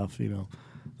Berry stuff. You know.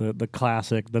 The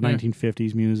classic, the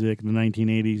 1950s music, the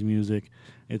 1980s music,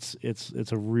 it's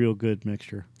a real good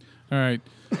mixture. All right,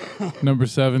 number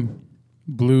 7,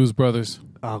 Blues Brothers.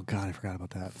 Oh God, I forgot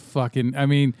about that. Fucking, I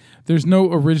mean, there's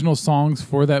no original songs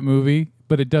for that movie,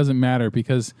 but it doesn't matter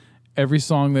because every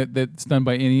song that's done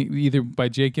by either by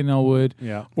Jake and Elwood,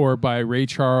 or by Ray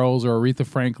Charles or Aretha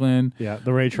Franklin. Yeah,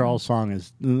 the Ray Charles song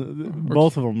is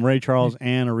both of them, Ray Charles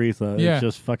and Aretha. It's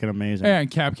just fucking amazing. Yeah, and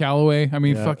Cab Calloway. I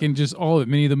mean, fucking just all of it.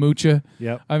 Minnie the Moocher.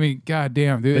 Yep. I mean,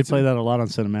 goddamn, dude. They play that a lot on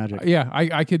Cinemagic. Yeah,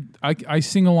 I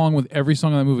sing along with every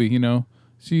song in that movie. You know,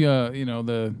 she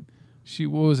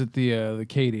what was it? The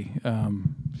Katie.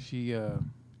 She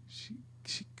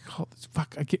called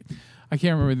fuck. I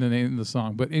can't remember the name of the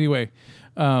song, but anyway,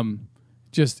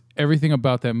 just everything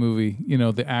about that movie, you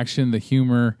know, the action, the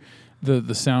humor, the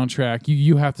soundtrack,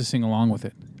 you have to sing along with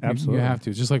it. Absolutely. You have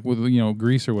to. Just like with,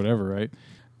 Grease or whatever, right?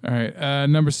 All right.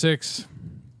 Number 6,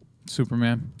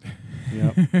 Superman.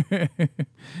 Yep.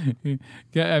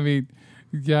 I mean,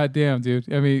 goddamn,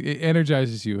 dude. I mean, it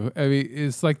energizes you. I mean,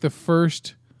 it's like the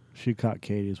first... She caught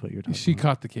Katie is what you're talking about. She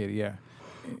caught the Katie, yeah.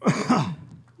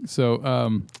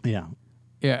 So, yeah.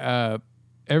 Yeah,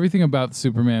 everything about the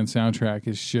Superman soundtrack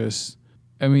is just,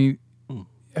 I mean,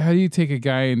 how do you take a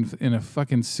guy in a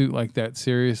fucking suit like that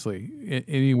seriously in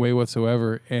any way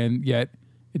whatsoever? And yet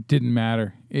it didn't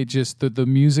matter. It just, the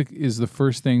music is the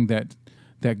first thing that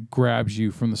grabs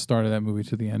you from the start of that movie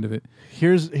to the end of it.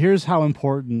 Here's how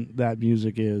important that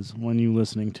music is when you're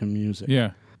listening to music.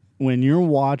 Yeah. When you're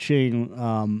watching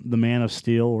The Man of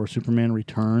Steel or Superman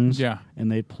Returns,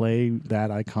 and they play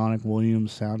that iconic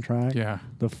Williams soundtrack,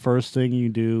 the first thing you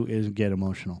do is get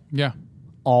emotional. Yeah.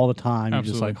 All the time. Absolutely.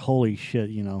 You're just like, holy shit,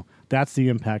 that's the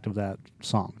impact of that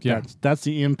song. Yeah. That's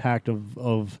the impact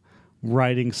of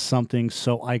writing something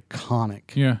so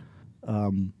iconic. Yeah.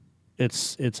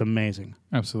 It's amazing.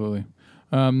 Absolutely.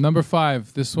 Number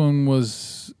 5, this one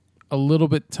was a little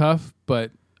bit tough,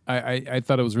 but I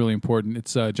thought it was really important.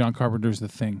 It's John Carpenter's The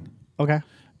Thing. Okay.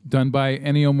 Done by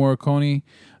Ennio Morricone.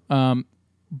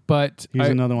 But he's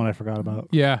another one I forgot about.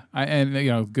 Yeah.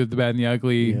 Good, the Bad, and the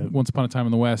Ugly, Once Upon a Time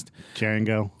in the West.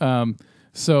 Django.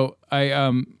 So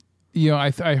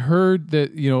I heard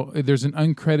that, there's an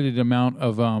uncredited amount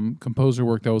of composer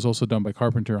work that was also done by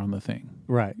Carpenter on The Thing.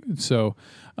 Right. So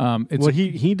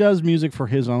he does music for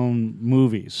his own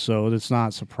movies, so it's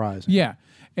not surprising. Yeah.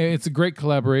 It's a great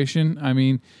collaboration. I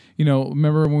mean,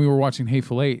 remember when we were watching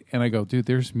Hateful Eight, and I go, dude,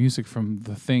 there's music from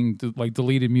The Thing, like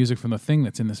deleted music from The Thing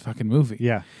that's in this fucking movie.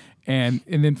 Yeah. And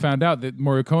then found out that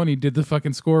Morricone did the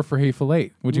fucking score for Hateful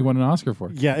Eight, which he won an Oscar for.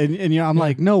 Yeah, and I'm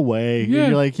like, no way. Yeah. And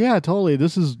you're like, yeah, totally.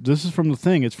 This is from The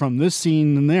Thing. It's from this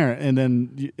scene in there. And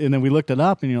then we looked it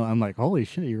up, and I'm like, holy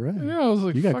shit, you're right. Yeah, I was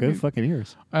like, you got good fucking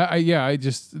ears.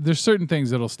 There's certain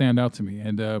things that'll stand out to me,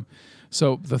 and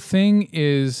so The Thing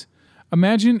is.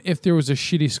 Imagine if there was a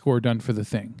shitty score done for The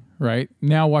Thing, right?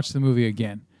 Now watch the movie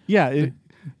again. Yeah,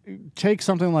 take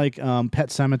something like Pet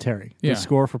Sematary, the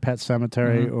score for Pet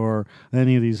Sematary, or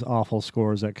any of these awful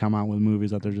scores that come out with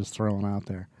movies that they're just throwing out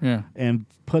there. Yeah, and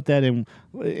put that in.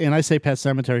 And I say Pet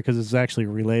Sematary because it's actually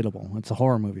relatable. It's a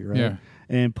horror movie, right? Yeah,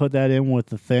 and put that in with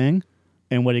The Thing,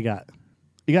 and what do you got?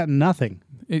 You got nothing.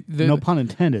 No pun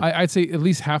intended. I'd say at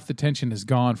least half the tension is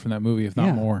gone from that movie, if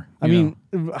not more. I mean,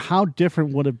 how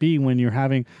different would it be when you're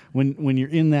having when you're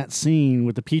in that scene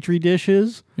with the petri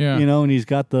dishes? Yeah. And he's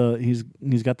got the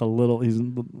little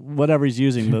whatever he's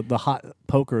using the hot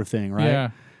poker thing, right?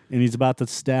 Yeah. And he's about to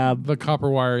stab the copper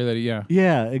wire that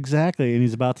Yeah, exactly. And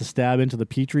he's about to stab into the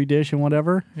petri dish and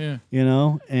whatever. Yeah.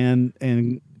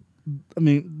 And I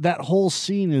mean that whole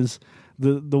scene is.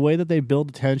 The way that they build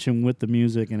the tension with the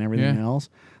music and everything else,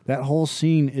 that whole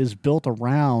scene is built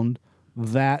around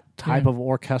that type of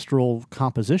orchestral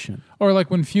composition. Or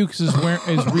like when Fuchs is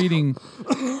reading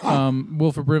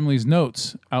Wilford Brimley's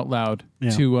notes out loud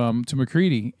to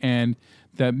MacReady, and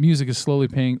that music is slowly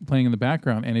playing in the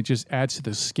background, and it just adds to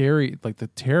the scary, like the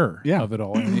terror of it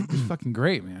all. And it's fucking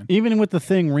great, man. Even with the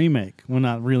Thing remake, well,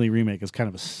 not really remake, it's kind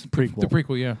of a prequel. The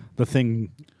prequel, yeah. The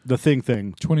Thing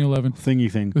 2011.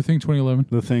 Thingy thing. The Thing 2011.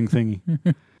 The Thing thingy.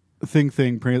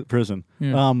 thing prison.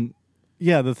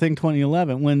 Yeah. The Thing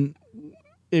 2011.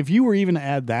 If you were even to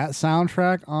add that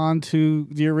soundtrack onto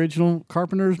the original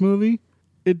Carpenter's movie,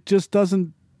 it just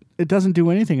doesn't do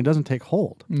anything. It doesn't take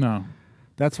hold. No.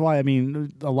 That's why, I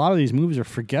mean, a lot of these movies are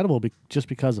forgettable just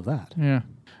because of that. Yeah.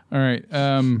 All right.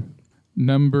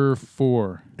 Number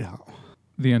 4. Yeah.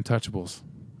 The Untouchables.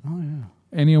 Oh, yeah.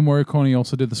 Ennio Morricone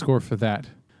also did the score for that,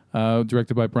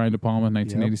 directed by Brian De Palma in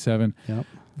 1987. Yep.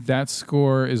 That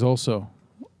score is also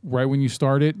right when you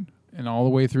start it and all the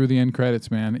way through the end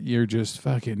credits, man. You're just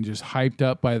fucking just hyped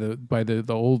up by the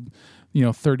old,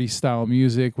 30s style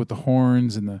music with the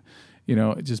horns and the,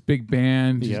 just big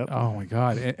band. Yep. Oh my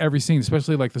God! Every scene,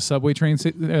 especially like the subway train,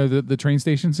 the train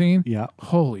station scene. Yeah.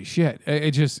 Holy shit!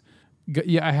 It just.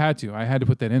 Yeah, I had to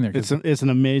put that in there. It's an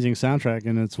amazing soundtrack,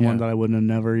 and it's one that I wouldn't have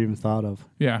never even thought of.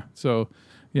 Yeah, so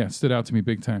it stood out to me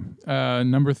big time.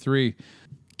 Number 3,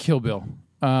 Kill Bill.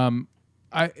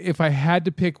 If I had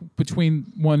to pick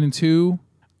between 1 and 2,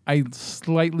 I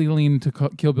slightly lean to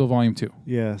Kill Bill Volume 2.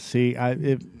 Yeah, see,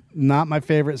 not my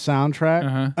favorite soundtrack.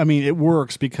 Uh-huh. I mean, it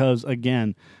works because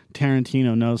again,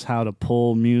 Tarantino knows how to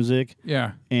pull music.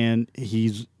 Yeah, and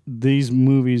these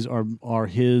movies are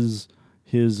his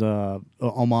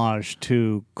homage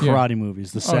to karate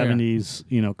movies, the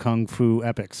 70s, kung fu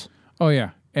epics. Oh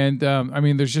yeah, and I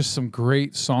mean, there's just some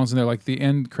great songs in there, like the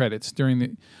end credits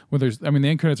the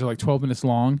end credits are like 12 minutes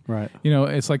long. Right.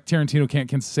 It's like Tarantino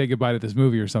can't say goodbye to this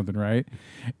movie or something, right?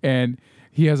 And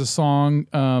he has a song,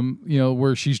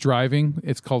 where she's driving.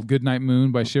 It's called "Goodnight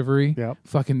Moon" by Shivery. Yep.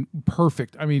 Fucking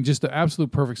perfect. I mean, just the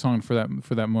absolute perfect song for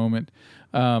that moment.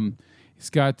 He's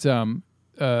got.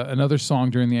 Another song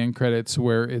during the end credits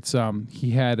where it's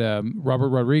he had Robert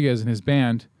Rodriguez and his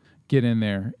band get in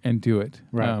there and do it.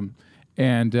 Right.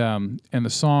 And the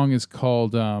song is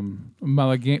called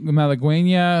Malagueña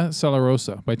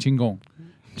Salarosa by Chingon.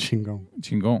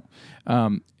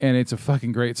 And it's a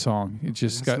fucking great song. It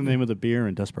just That's the name of the beer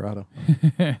in Desperado.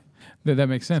 that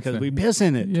makes sense. Because we piss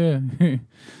in it. Yeah.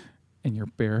 And your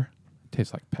beer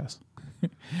tastes like piss.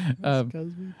 Because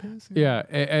we piss in it. Yeah.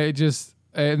 It just...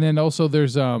 And then also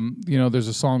there's there's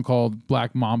a song called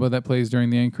Black Mamba that plays during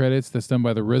the end credits that's done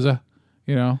by the RZA,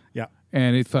 Yeah.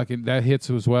 And it fucking that hits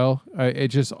as well. It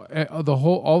just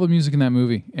all the music in that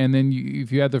movie, and then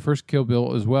if you add the first Kill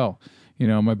Bill as well,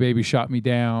 My Baby Shot Me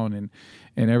Down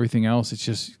and everything else. It's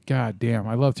just god damn.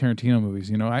 I love Tarantino movies,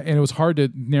 and it was hard to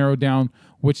narrow down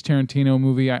which Tarantino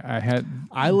movie I had.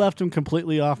 I left him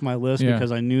completely off my list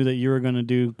because I knew that you were going to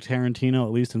do Tarantino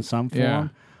at least in some form. Yeah.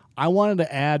 I wanted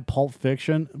to add Pulp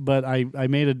Fiction, but I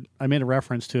made a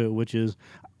reference to it, which is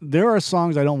there are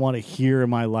songs I don't want to hear in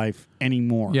my life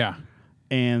anymore. Yeah.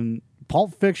 And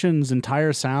Pulp Fiction's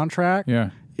entire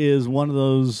soundtrack is one of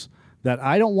those that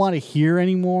I don't want to hear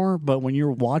anymore, but when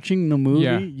you're watching the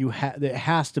movie, it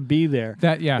has to be there.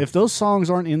 If those songs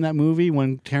aren't in that movie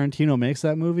when Tarantino makes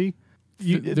that movie,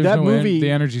 the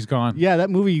energy's gone. Yeah, that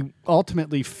movie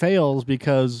ultimately fails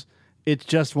because it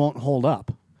just won't hold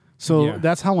up. So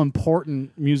that's how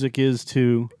important music is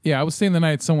to... Yeah, I was staying the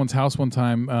night at someone's house one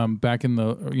time back in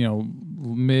the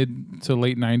mid to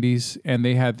late 90s, and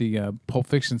they had the Pulp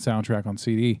Fiction soundtrack on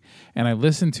CD, and I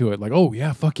listened to it like, oh,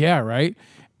 yeah, fuck yeah, right?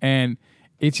 And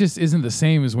it just isn't the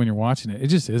same as when you're watching it. It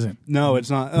just isn't. No, it's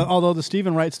not. Although the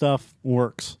Stephen Wright stuff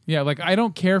works. Yeah, like I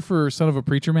don't care for Son of a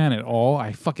Preacher Man at all.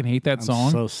 I fucking hate that song.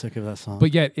 I'm so sick of that song.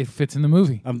 But yet it fits in the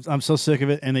movie. I'm so sick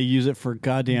of it, and they use it for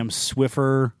goddamn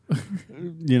Swiffer,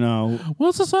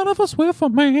 What's the son of a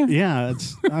Swiffer, man? Yeah,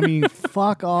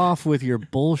 fuck off with your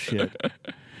bullshit.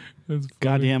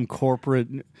 Goddamn corporate,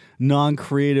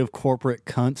 non-creative corporate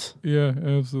cunts. Yeah,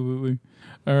 absolutely.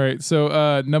 All right,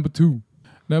 so number 2.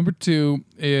 Number 2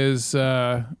 is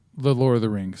The Lord of the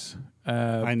Rings.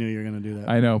 I knew you were going to do that.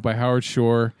 I know, by Howard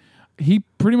Shore. He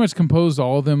pretty much composed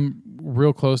all of them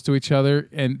real close to each other,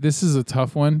 and this is a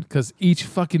tough one because each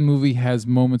fucking movie has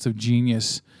moments of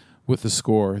genius with the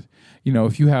score.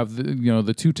 If you have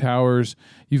the Two Towers,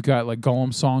 you've got like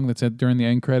Gollum's song that's during the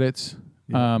end credits.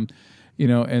 Yeah.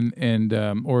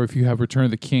 Or if you have Return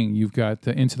of the King, you've got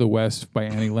Into the West by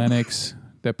Annie Lennox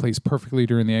that plays perfectly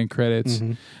during the end credits.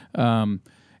 Mm-hmm.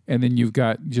 And then you've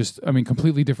got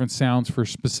completely different sounds for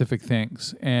specific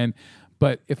things.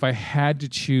 But if I had to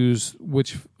choose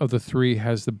which of the 3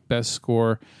 has the best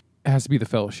score, it has to be The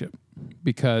Fellowship,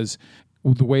 because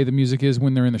the way the music is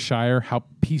when they're in the Shire, how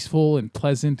peaceful and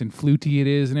pleasant and fluty it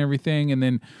is and everything, and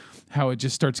then how it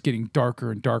just starts getting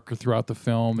darker and darker throughout the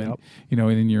film, and and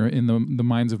then you're in the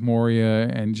mines of Moria,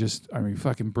 and just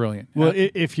fucking brilliant. Well,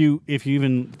 if you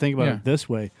even think about it this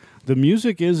way, the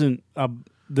music isn't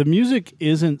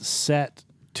set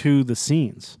to the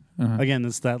scenes. Again,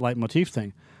 it's that leitmotif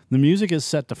thing. The music is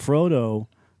set to Frodo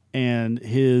and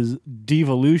his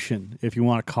devolution, if you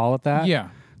want to call it that. Yeah.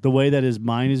 The way that his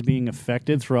mind is being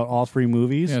affected throughout all three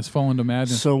movies. Yeah, it's fallen to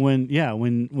madness. So when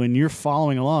you're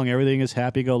following along, everything is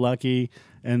happy-go-lucky,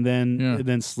 and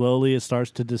then slowly it starts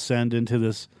to descend into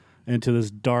this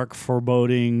dark,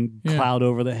 foreboding cloud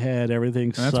over the head.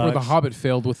 Everything sucks. That's where The Hobbit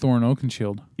failed with Thorin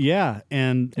Oakenshield. Yeah,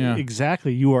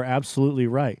 exactly. You are absolutely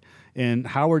right. And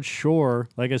Howard Shore,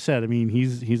 like I said,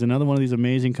 he's another one of these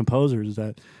amazing composers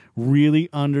that really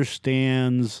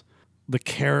understands the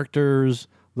characters.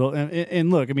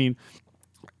 And look,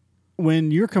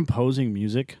 when you're composing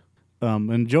music,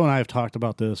 and Joe and I have talked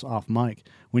about this off mic.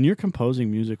 When you're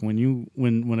composing music,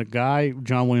 when a guy,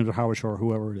 John Williams or Howard Shore,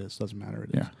 whoever it is, doesn't matter.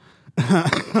 It is.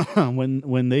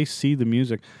 when they see the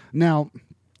music, now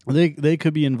they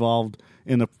could be involved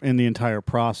in the entire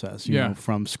process, you know,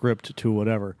 from script to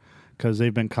whatever, because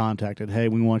they've been contacted. Hey,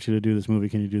 we want you to do this movie.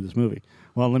 Can you do this movie?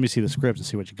 Well, let me see the script and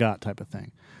see what you got, type of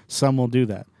thing. Some will do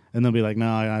that. And they'll be like, no,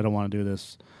 I don't want to do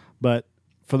this. But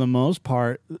for the most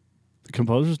part, the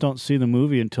composers don't see the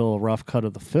movie until a rough cut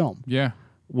of the film. Yeah.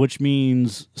 Which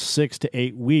means 6 to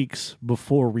 8 weeks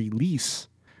before release,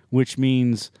 which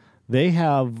means they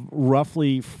have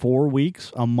roughly 4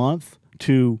 weeks, a month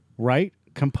to write,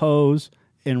 compose,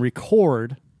 and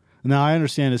record. Now, I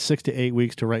understand it's 6 to 8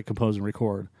 weeks to write, compose, and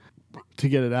record to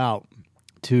get it out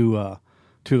to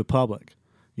the public,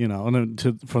 and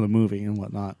then for the movie and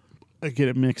whatnot. Get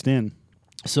it mixed in.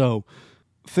 So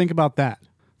think about that.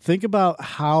 Think about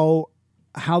how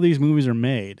these movies are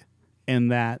made,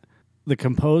 and that the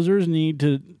composers need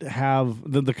to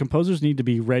have the composers need to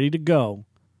be ready to go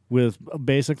with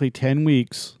basically 10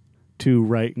 weeks to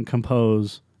write and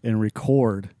compose and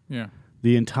record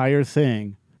the entire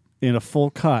thing in a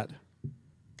full cut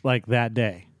like that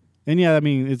day. And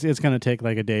it's going to take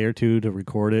like a day or two to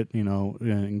record it,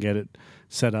 and get it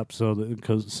set up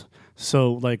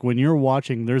so like when you're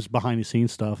watching, there's behind the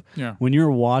scenes stuff. Yeah. When you're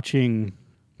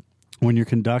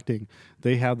conducting,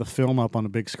 they have the film up on a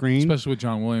big screen. Especially with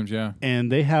John Williams, yeah.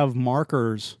 And they have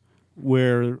markers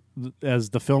where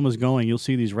as the film is going, you'll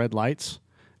see these red lights,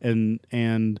 and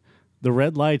the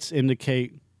red lights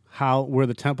indicate where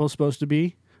the tempo is supposed to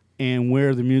be and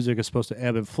where the music is supposed to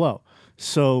ebb and flow.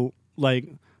 So I'll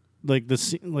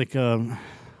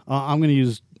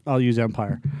use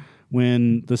Empire.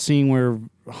 When the scene where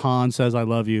Han says "I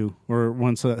love you," or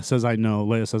one says "I know,"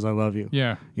 Leia says "I love you."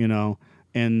 Yeah,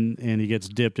 and he gets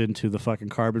dipped into the fucking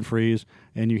carbon freeze,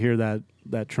 and you hear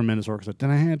that tremendous orchestra,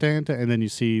 and then you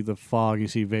see the fog, you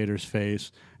see Vader's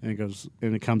face, and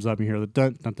it comes up, and you hear the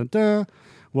dun dun dun dun.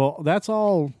 Well, that's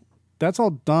all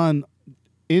done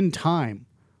in time.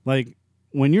 Like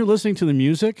when you're listening to the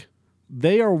music,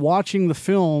 they are watching the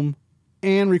film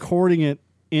and recording it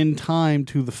in time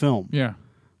to the film. Yeah.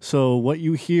 So what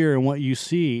you hear and what you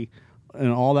see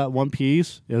and all that one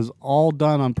piece is all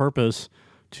done on purpose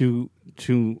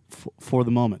for the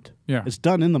moment. Yeah. It's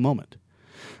done in the moment.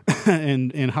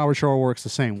 and Howard Shore works the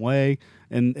same way,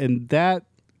 and that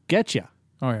gets you.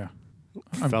 Oh yeah.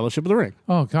 Fellowship of the Ring.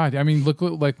 Oh God. Look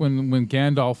like when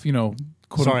Gandalf,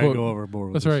 quote Sorry, unquote, I go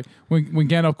overboard with that's this. all right. When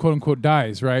Gandalf, quote unquote,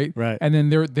 dies, right? Right. And then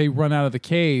they run out of the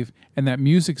cave, and that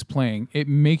music's playing. It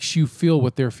makes you feel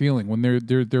what they're feeling when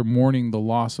they're mourning the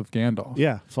loss of Gandalf.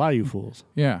 Yeah, fly you fools.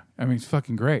 Yeah, it's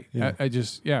fucking great. Yeah.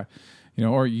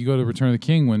 Or you go to Return of the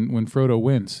King when Frodo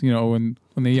wins. When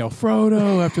they yell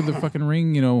Frodo after the fucking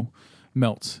ring,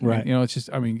 melts. Right. It's just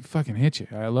fucking hit you.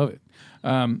 I love it.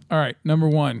 All right, number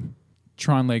 1,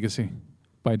 Tron Legacy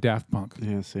by Daft Punk.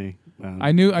 Yeah, see.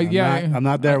 I knew. I'm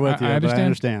not there with you, I but I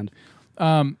understand.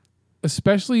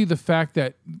 Especially the fact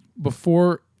that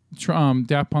before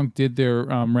Daft Punk did their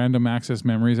Random Access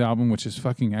Memories album, which is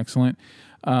fucking excellent,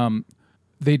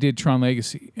 they did Tron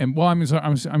Legacy. And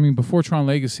before Tron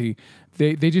Legacy,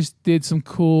 they just did some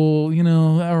cool,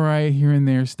 all right, here and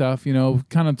there stuff,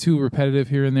 kind of too repetitive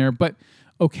here and there, but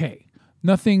okay,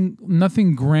 nothing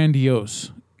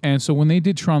grandiose. And so when they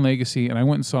did Tron Legacy, and I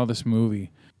went and saw this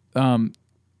movie,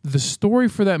 the story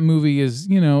for that movie is,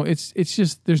 it's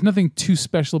just, there's nothing too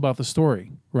special about the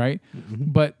story. right?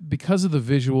 But because of the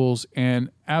visuals and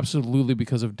absolutely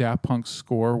because of Daft Punk's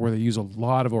score, where they use a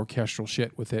lot of orchestral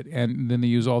shit with it, and then they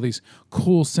use all these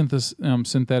cool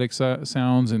synthetic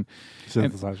sounds and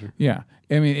synthesizer. Yeah,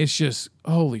 I mean, it's just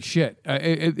holy shit.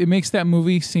 It makes that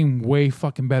movie seem way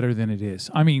fucking better than it is.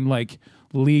 I mean, like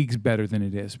leagues better than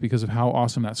it is because of how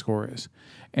awesome that score is,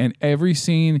 and every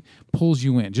scene pulls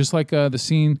you in, just like the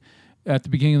scene at the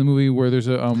beginning of the movie where there's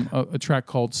a track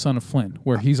called Son of Flynn,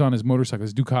 where he's on his motorcycle,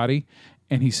 his Ducati,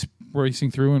 and he's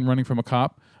racing through and running from a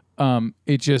cop.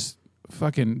 It just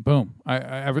fucking boom.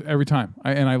 Every time.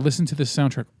 I listen to this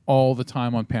soundtrack all the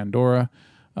time on Pandora.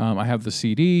 I have the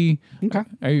CD. Okay.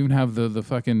 I even have the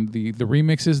fucking the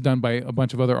remixes done by a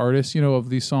bunch of other artists, of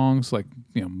these songs, like,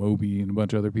 Moby and a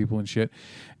bunch of other people and shit.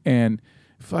 And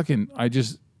fucking, I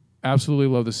just absolutely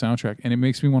love the soundtrack, and it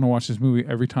makes me want to watch this movie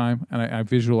every time, and I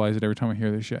visualize it every time I hear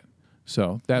this shit.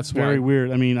 So that's very weird.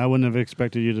 I mean, I wouldn't have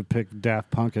expected you to pick Daft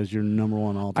Punk as your number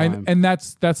one all time. And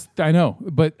that's I know,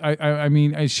 but I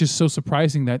mean, it's just so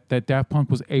surprising that Daft Punk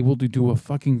was able to do a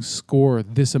fucking score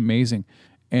this amazing,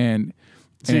 and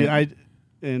that's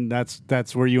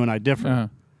where you and I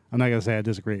differ. I'm not gonna say I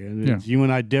disagree. You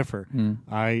and I differ.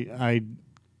 I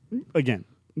again,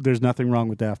 there's nothing wrong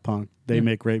with Daft Punk. They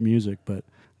make great music, but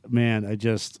man,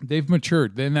 they've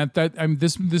matured. Then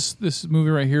this movie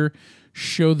right here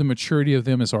showed the maturity of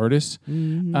them as artists.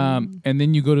 And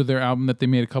then you go to their album that they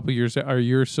made a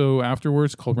year or so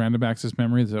afterwards called Random Access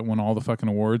Memories that won all the fucking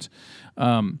awards.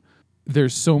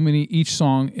 There's so many. Each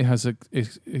song, it has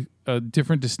a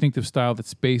different distinctive style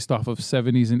that's based off of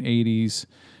 70s and 80s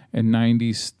and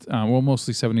 90s,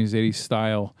 mostly 70s, 80s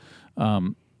style,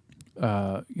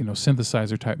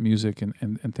 synthesizer type music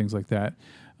and things like that.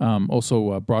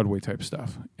 Also Broadway type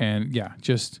stuff. And yeah,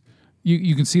 just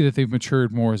you can see that they've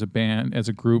matured more as a band, as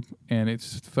a group, and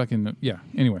it's fucking, yeah.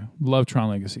 Anyway, love Tron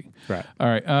Legacy. Right. All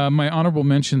right. My honorable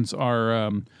mentions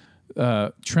are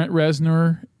Trent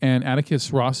Reznor and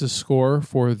Atticus Ross's score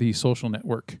for The Social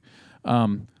Network.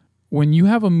 When you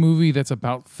have a movie that's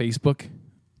about Facebook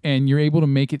and you're able to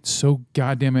make it so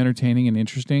goddamn entertaining and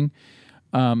interesting,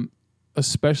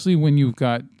 especially when you've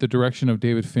got the direction of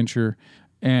David Fincher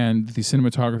and the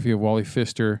cinematography of Wally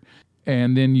Pfister,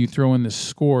 and then you throw in this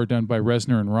score done by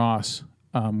Reznor and Ross,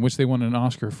 which they won an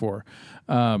Oscar for.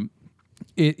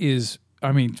 It is,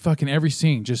 I mean, fucking every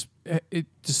scene, just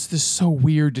this so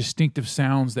weird, distinctive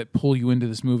sounds that pull you into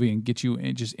this movie and get you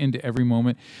just into every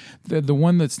moment. The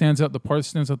one that stands out, the part that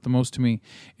stands out the most to me,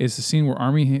 is the scene where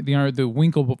the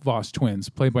Winklevoss twins,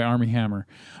 played by Armie Hammer,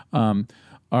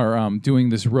 are doing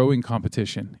this rowing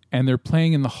competition, and they're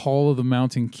playing in the Hall of the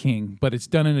Mountain King, but it's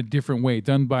done in a different way,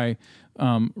 done by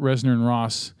Reznor and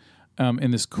Ross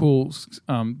in this cool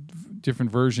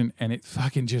different version, and it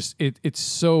fucking just it's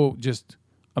so just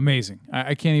amazing.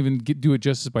 I can't even do it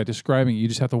justice by describing it. You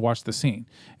just have to watch the scene,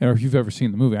 or if you've ever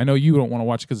seen the movie. I know you don't want to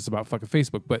watch it because it's about fucking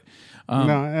Facebook, but no,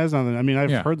 it has nothing. I mean,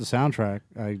 I've heard the soundtrack.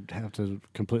 I have to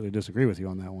completely disagree with you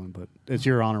on that one, but it's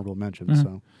your honorable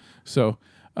mention. So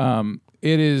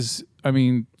it is. I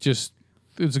mean, just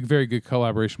it's a very good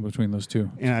collaboration between those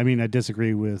two. And I mean, I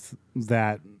disagree with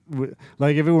that.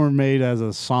 Like if it were made as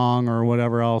a song or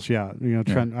whatever else,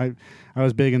 Trent. I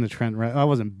was big into Trent. I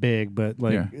wasn't big, but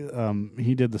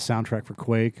he did the soundtrack for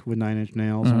Quake with 9 Inch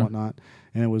Nails and whatnot,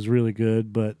 and it was really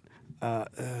good. But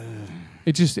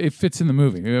it fits in the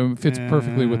movie. It fits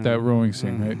perfectly with that rowing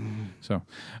scene, right? So,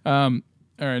 all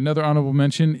right. Another honorable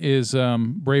mention is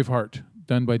Braveheart,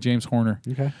 done by James Horner.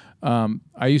 Okay.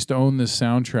 I used to own this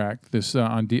soundtrack,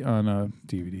 on a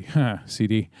DVD,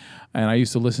 CD, and I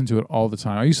used to listen to it all the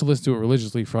time. I used to listen to it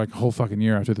religiously for like a whole fucking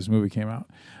year after this movie came out.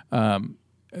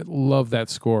 I love that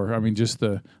score. I mean, just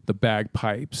the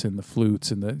bagpipes and the flutes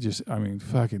and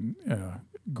fucking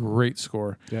great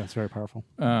score. Yeah, it's very powerful.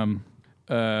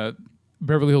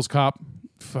 Beverly Hills Cop.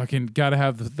 Fucking gotta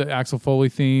have the Axel Foley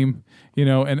theme,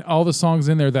 and all the songs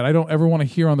in there that I don't ever want to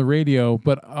hear on the radio,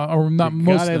 but or not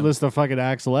most of them. Gotta list the fucking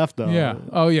Axel F though. Yeah.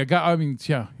 Oh yeah.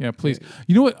 Yeah. Please.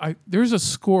 You know what? There's a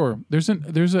score. There's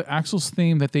an Axel's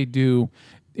theme that they do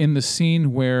in the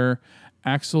scene where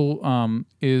Axel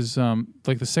is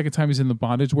like the second time he's in the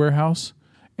bondage warehouse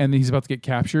and he's about to get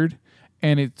captured,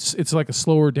 and it's like a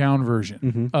slower down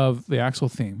version of the Axel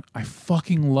theme. I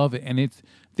fucking love it, and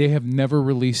they have never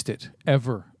released it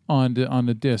ever on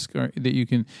the disc that you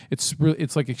can.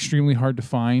 It's like extremely hard to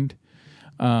find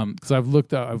because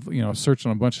I've searched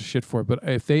on a bunch of shit for it. But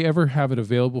if they ever have it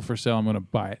available for sale, I'm going to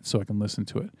buy it so I can listen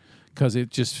to it because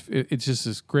it's just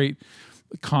this great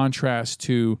contrast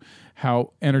to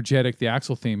how energetic the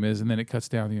Axel theme is, and then it cuts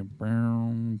down it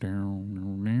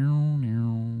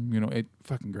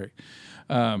fucking great.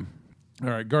 All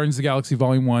right, Guardians of the Galaxy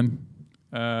Volume 1,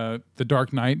 The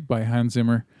Dark Knight by Hans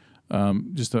Zimmer.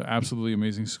 Just an absolutely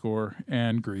amazing score.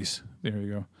 And Grease. There you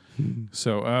go.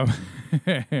 So,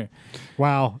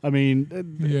 wow. I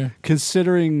mean,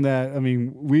 considering that, I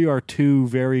mean, we are two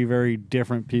very, very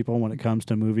different people when it comes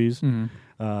to movies. Mm-hmm.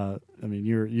 I mean,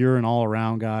 you're an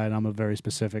all-around guy, and I'm a very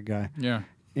specific guy. Yeah.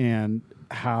 And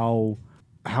how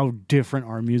different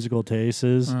our musical taste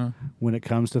is when it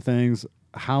comes to things.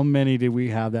 How many did we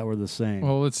have that were the same?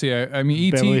 Well, let's see. I mean,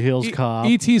 E.T. Beverly Hills Cop.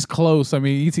 E.T.'s close. I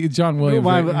mean, E.T. John Williams.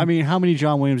 I mean, how many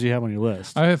John Williams do you have on your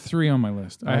list? I have 3 on my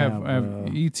list. I have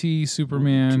E.T.,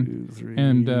 Superman, 1, 2, 3,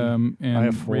 and I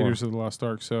have 4. Raiders of the Lost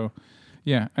Ark. So,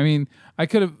 yeah. I mean, I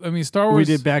could have. I mean, Star Wars.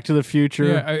 We did Back to the Future.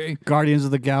 Yeah, Guardians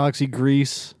of the Galaxy.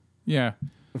 Grease. Yeah.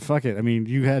 Fuck it. I mean,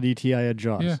 you had E.T., I had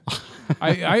Jaws. Yeah.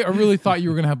 I really thought you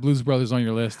were going to have Blues Brothers on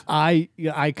your list. I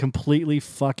completely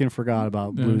fucking forgot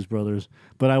about Blues Brothers,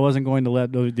 but I wasn't going to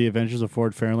let the Adventures of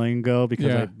Ford Fairlane go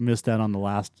because I missed that on the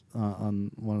last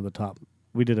on one of the top.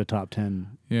 We did a top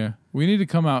 10. Yeah, we need to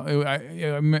come out. We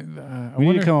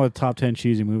need to come out with top 10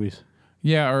 cheesy movies.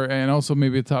 Yeah, and also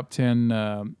maybe a top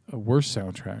 10 worst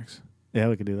soundtracks. Yeah,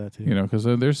 we could do that too. You know, because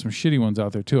there's some shitty ones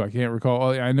out there too. I can't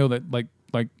recall. I know that like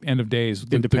End of Days,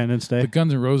 Independence Day. The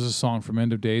Guns N' Roses song from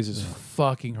End of Days is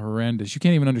fucking horrendous. You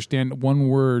can't even understand one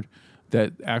word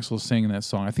that Axl's saying in that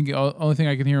song. I think the only thing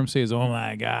I can hear him say is "Oh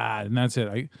my God," and that's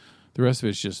it. The rest of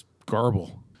it's just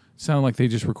garble. It sounded like they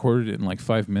just recorded it in like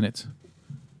 5 minutes.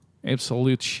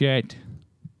 Absolute shit.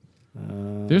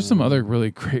 There's some other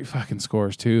really great fucking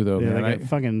scores too, though. Yeah, man. they got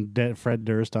fucking Fred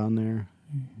Durst on there.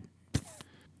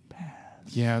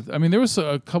 Yeah, I mean, there was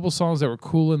a couple songs that were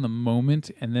cool in the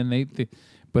moment, and then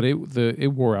but it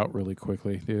wore out really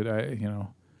quickly, dude.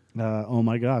 Oh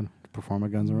my God, Perform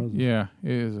at Guns N' Roses. Yeah,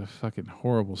 it is a fucking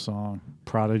horrible song.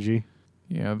 Prodigy.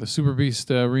 Yeah, the Super Beast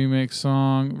remix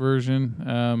song version.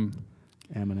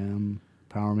 Eminem,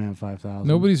 Power Man 5000.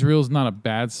 Nobody's Real is not a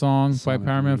bad song by Sonic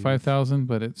Power Man Youth. 5000,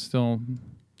 but it's still.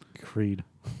 Creed.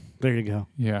 There you go.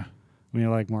 Yeah. I mean, I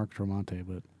like Mark Tremonti,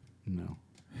 but no.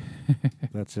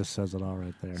 That just says it all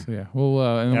right there. So yeah,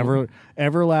 well,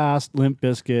 Everlast, Limp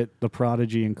Bizkit, The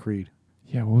Prodigy, and Creed.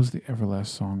 Yeah, what was the Everlast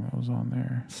song that was on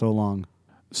there? So Long.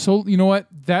 So you know what?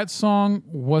 That song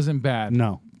wasn't bad.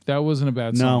 No, that wasn't a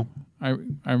bad song. I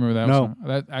remember that. No, song.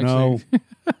 That actually.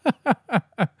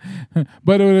 No.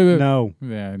 But no.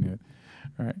 Yeah, I knew it.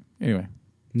 All right. Anyway.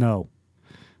 No.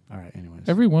 All right. Anyways.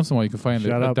 Every once in a while, you can find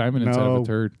a diamond inside of a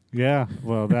turd. Yeah.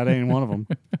 Well, that ain't one of them.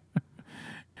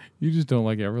 You just don't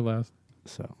like Everlast.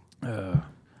 So.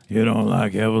 You don't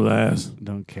like Everlast?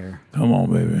 Don't care. Come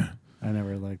on, baby. I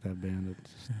never liked that band.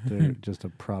 They're just a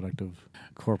product of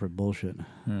corporate bullshit.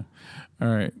 Yeah. All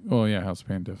right. Well, yeah, House of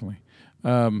Pain, definitely.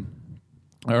 All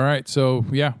right. So,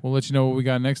 yeah, we'll let you know what we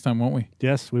got next time, won't we?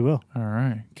 Yes, we will. All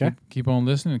right. Okay. Keep on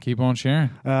listening and keep on sharing.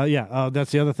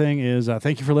 That's the other thing is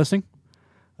thank you for listening.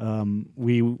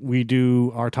 We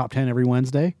do our top 10 every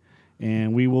Wednesday,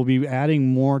 and we will be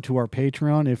adding more to our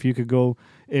Patreon.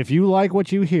 If you like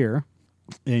what you hear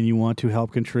and you want to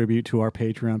help contribute to our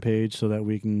Patreon page so that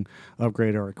we can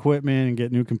upgrade our equipment and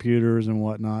get new computers and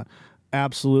whatnot,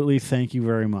 absolutely, thank you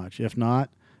very much. If not,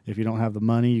 if you don't have the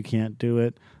money, you can't do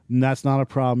it. And that's not a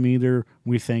problem either.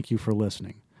 We thank you for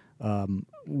listening.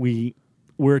 We're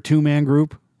a 2-man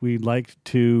group. We'd like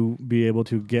to be able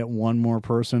to get one more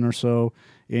person or so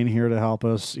in here to help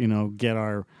us, get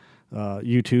our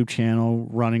YouTube channel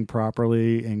running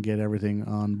properly and get everything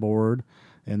on board.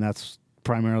 And that's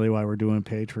primarily why we're doing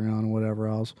Patreon and whatever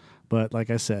else. But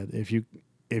like I said, if you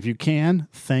can,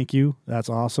 thank you. That's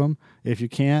awesome. If you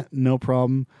can't, no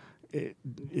problem.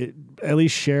 At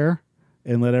least share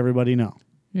and let everybody know.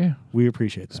 Yeah. We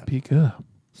appreciate that. Speak up.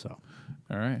 So.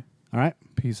 All right. All right.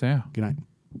 Peace out. Good night.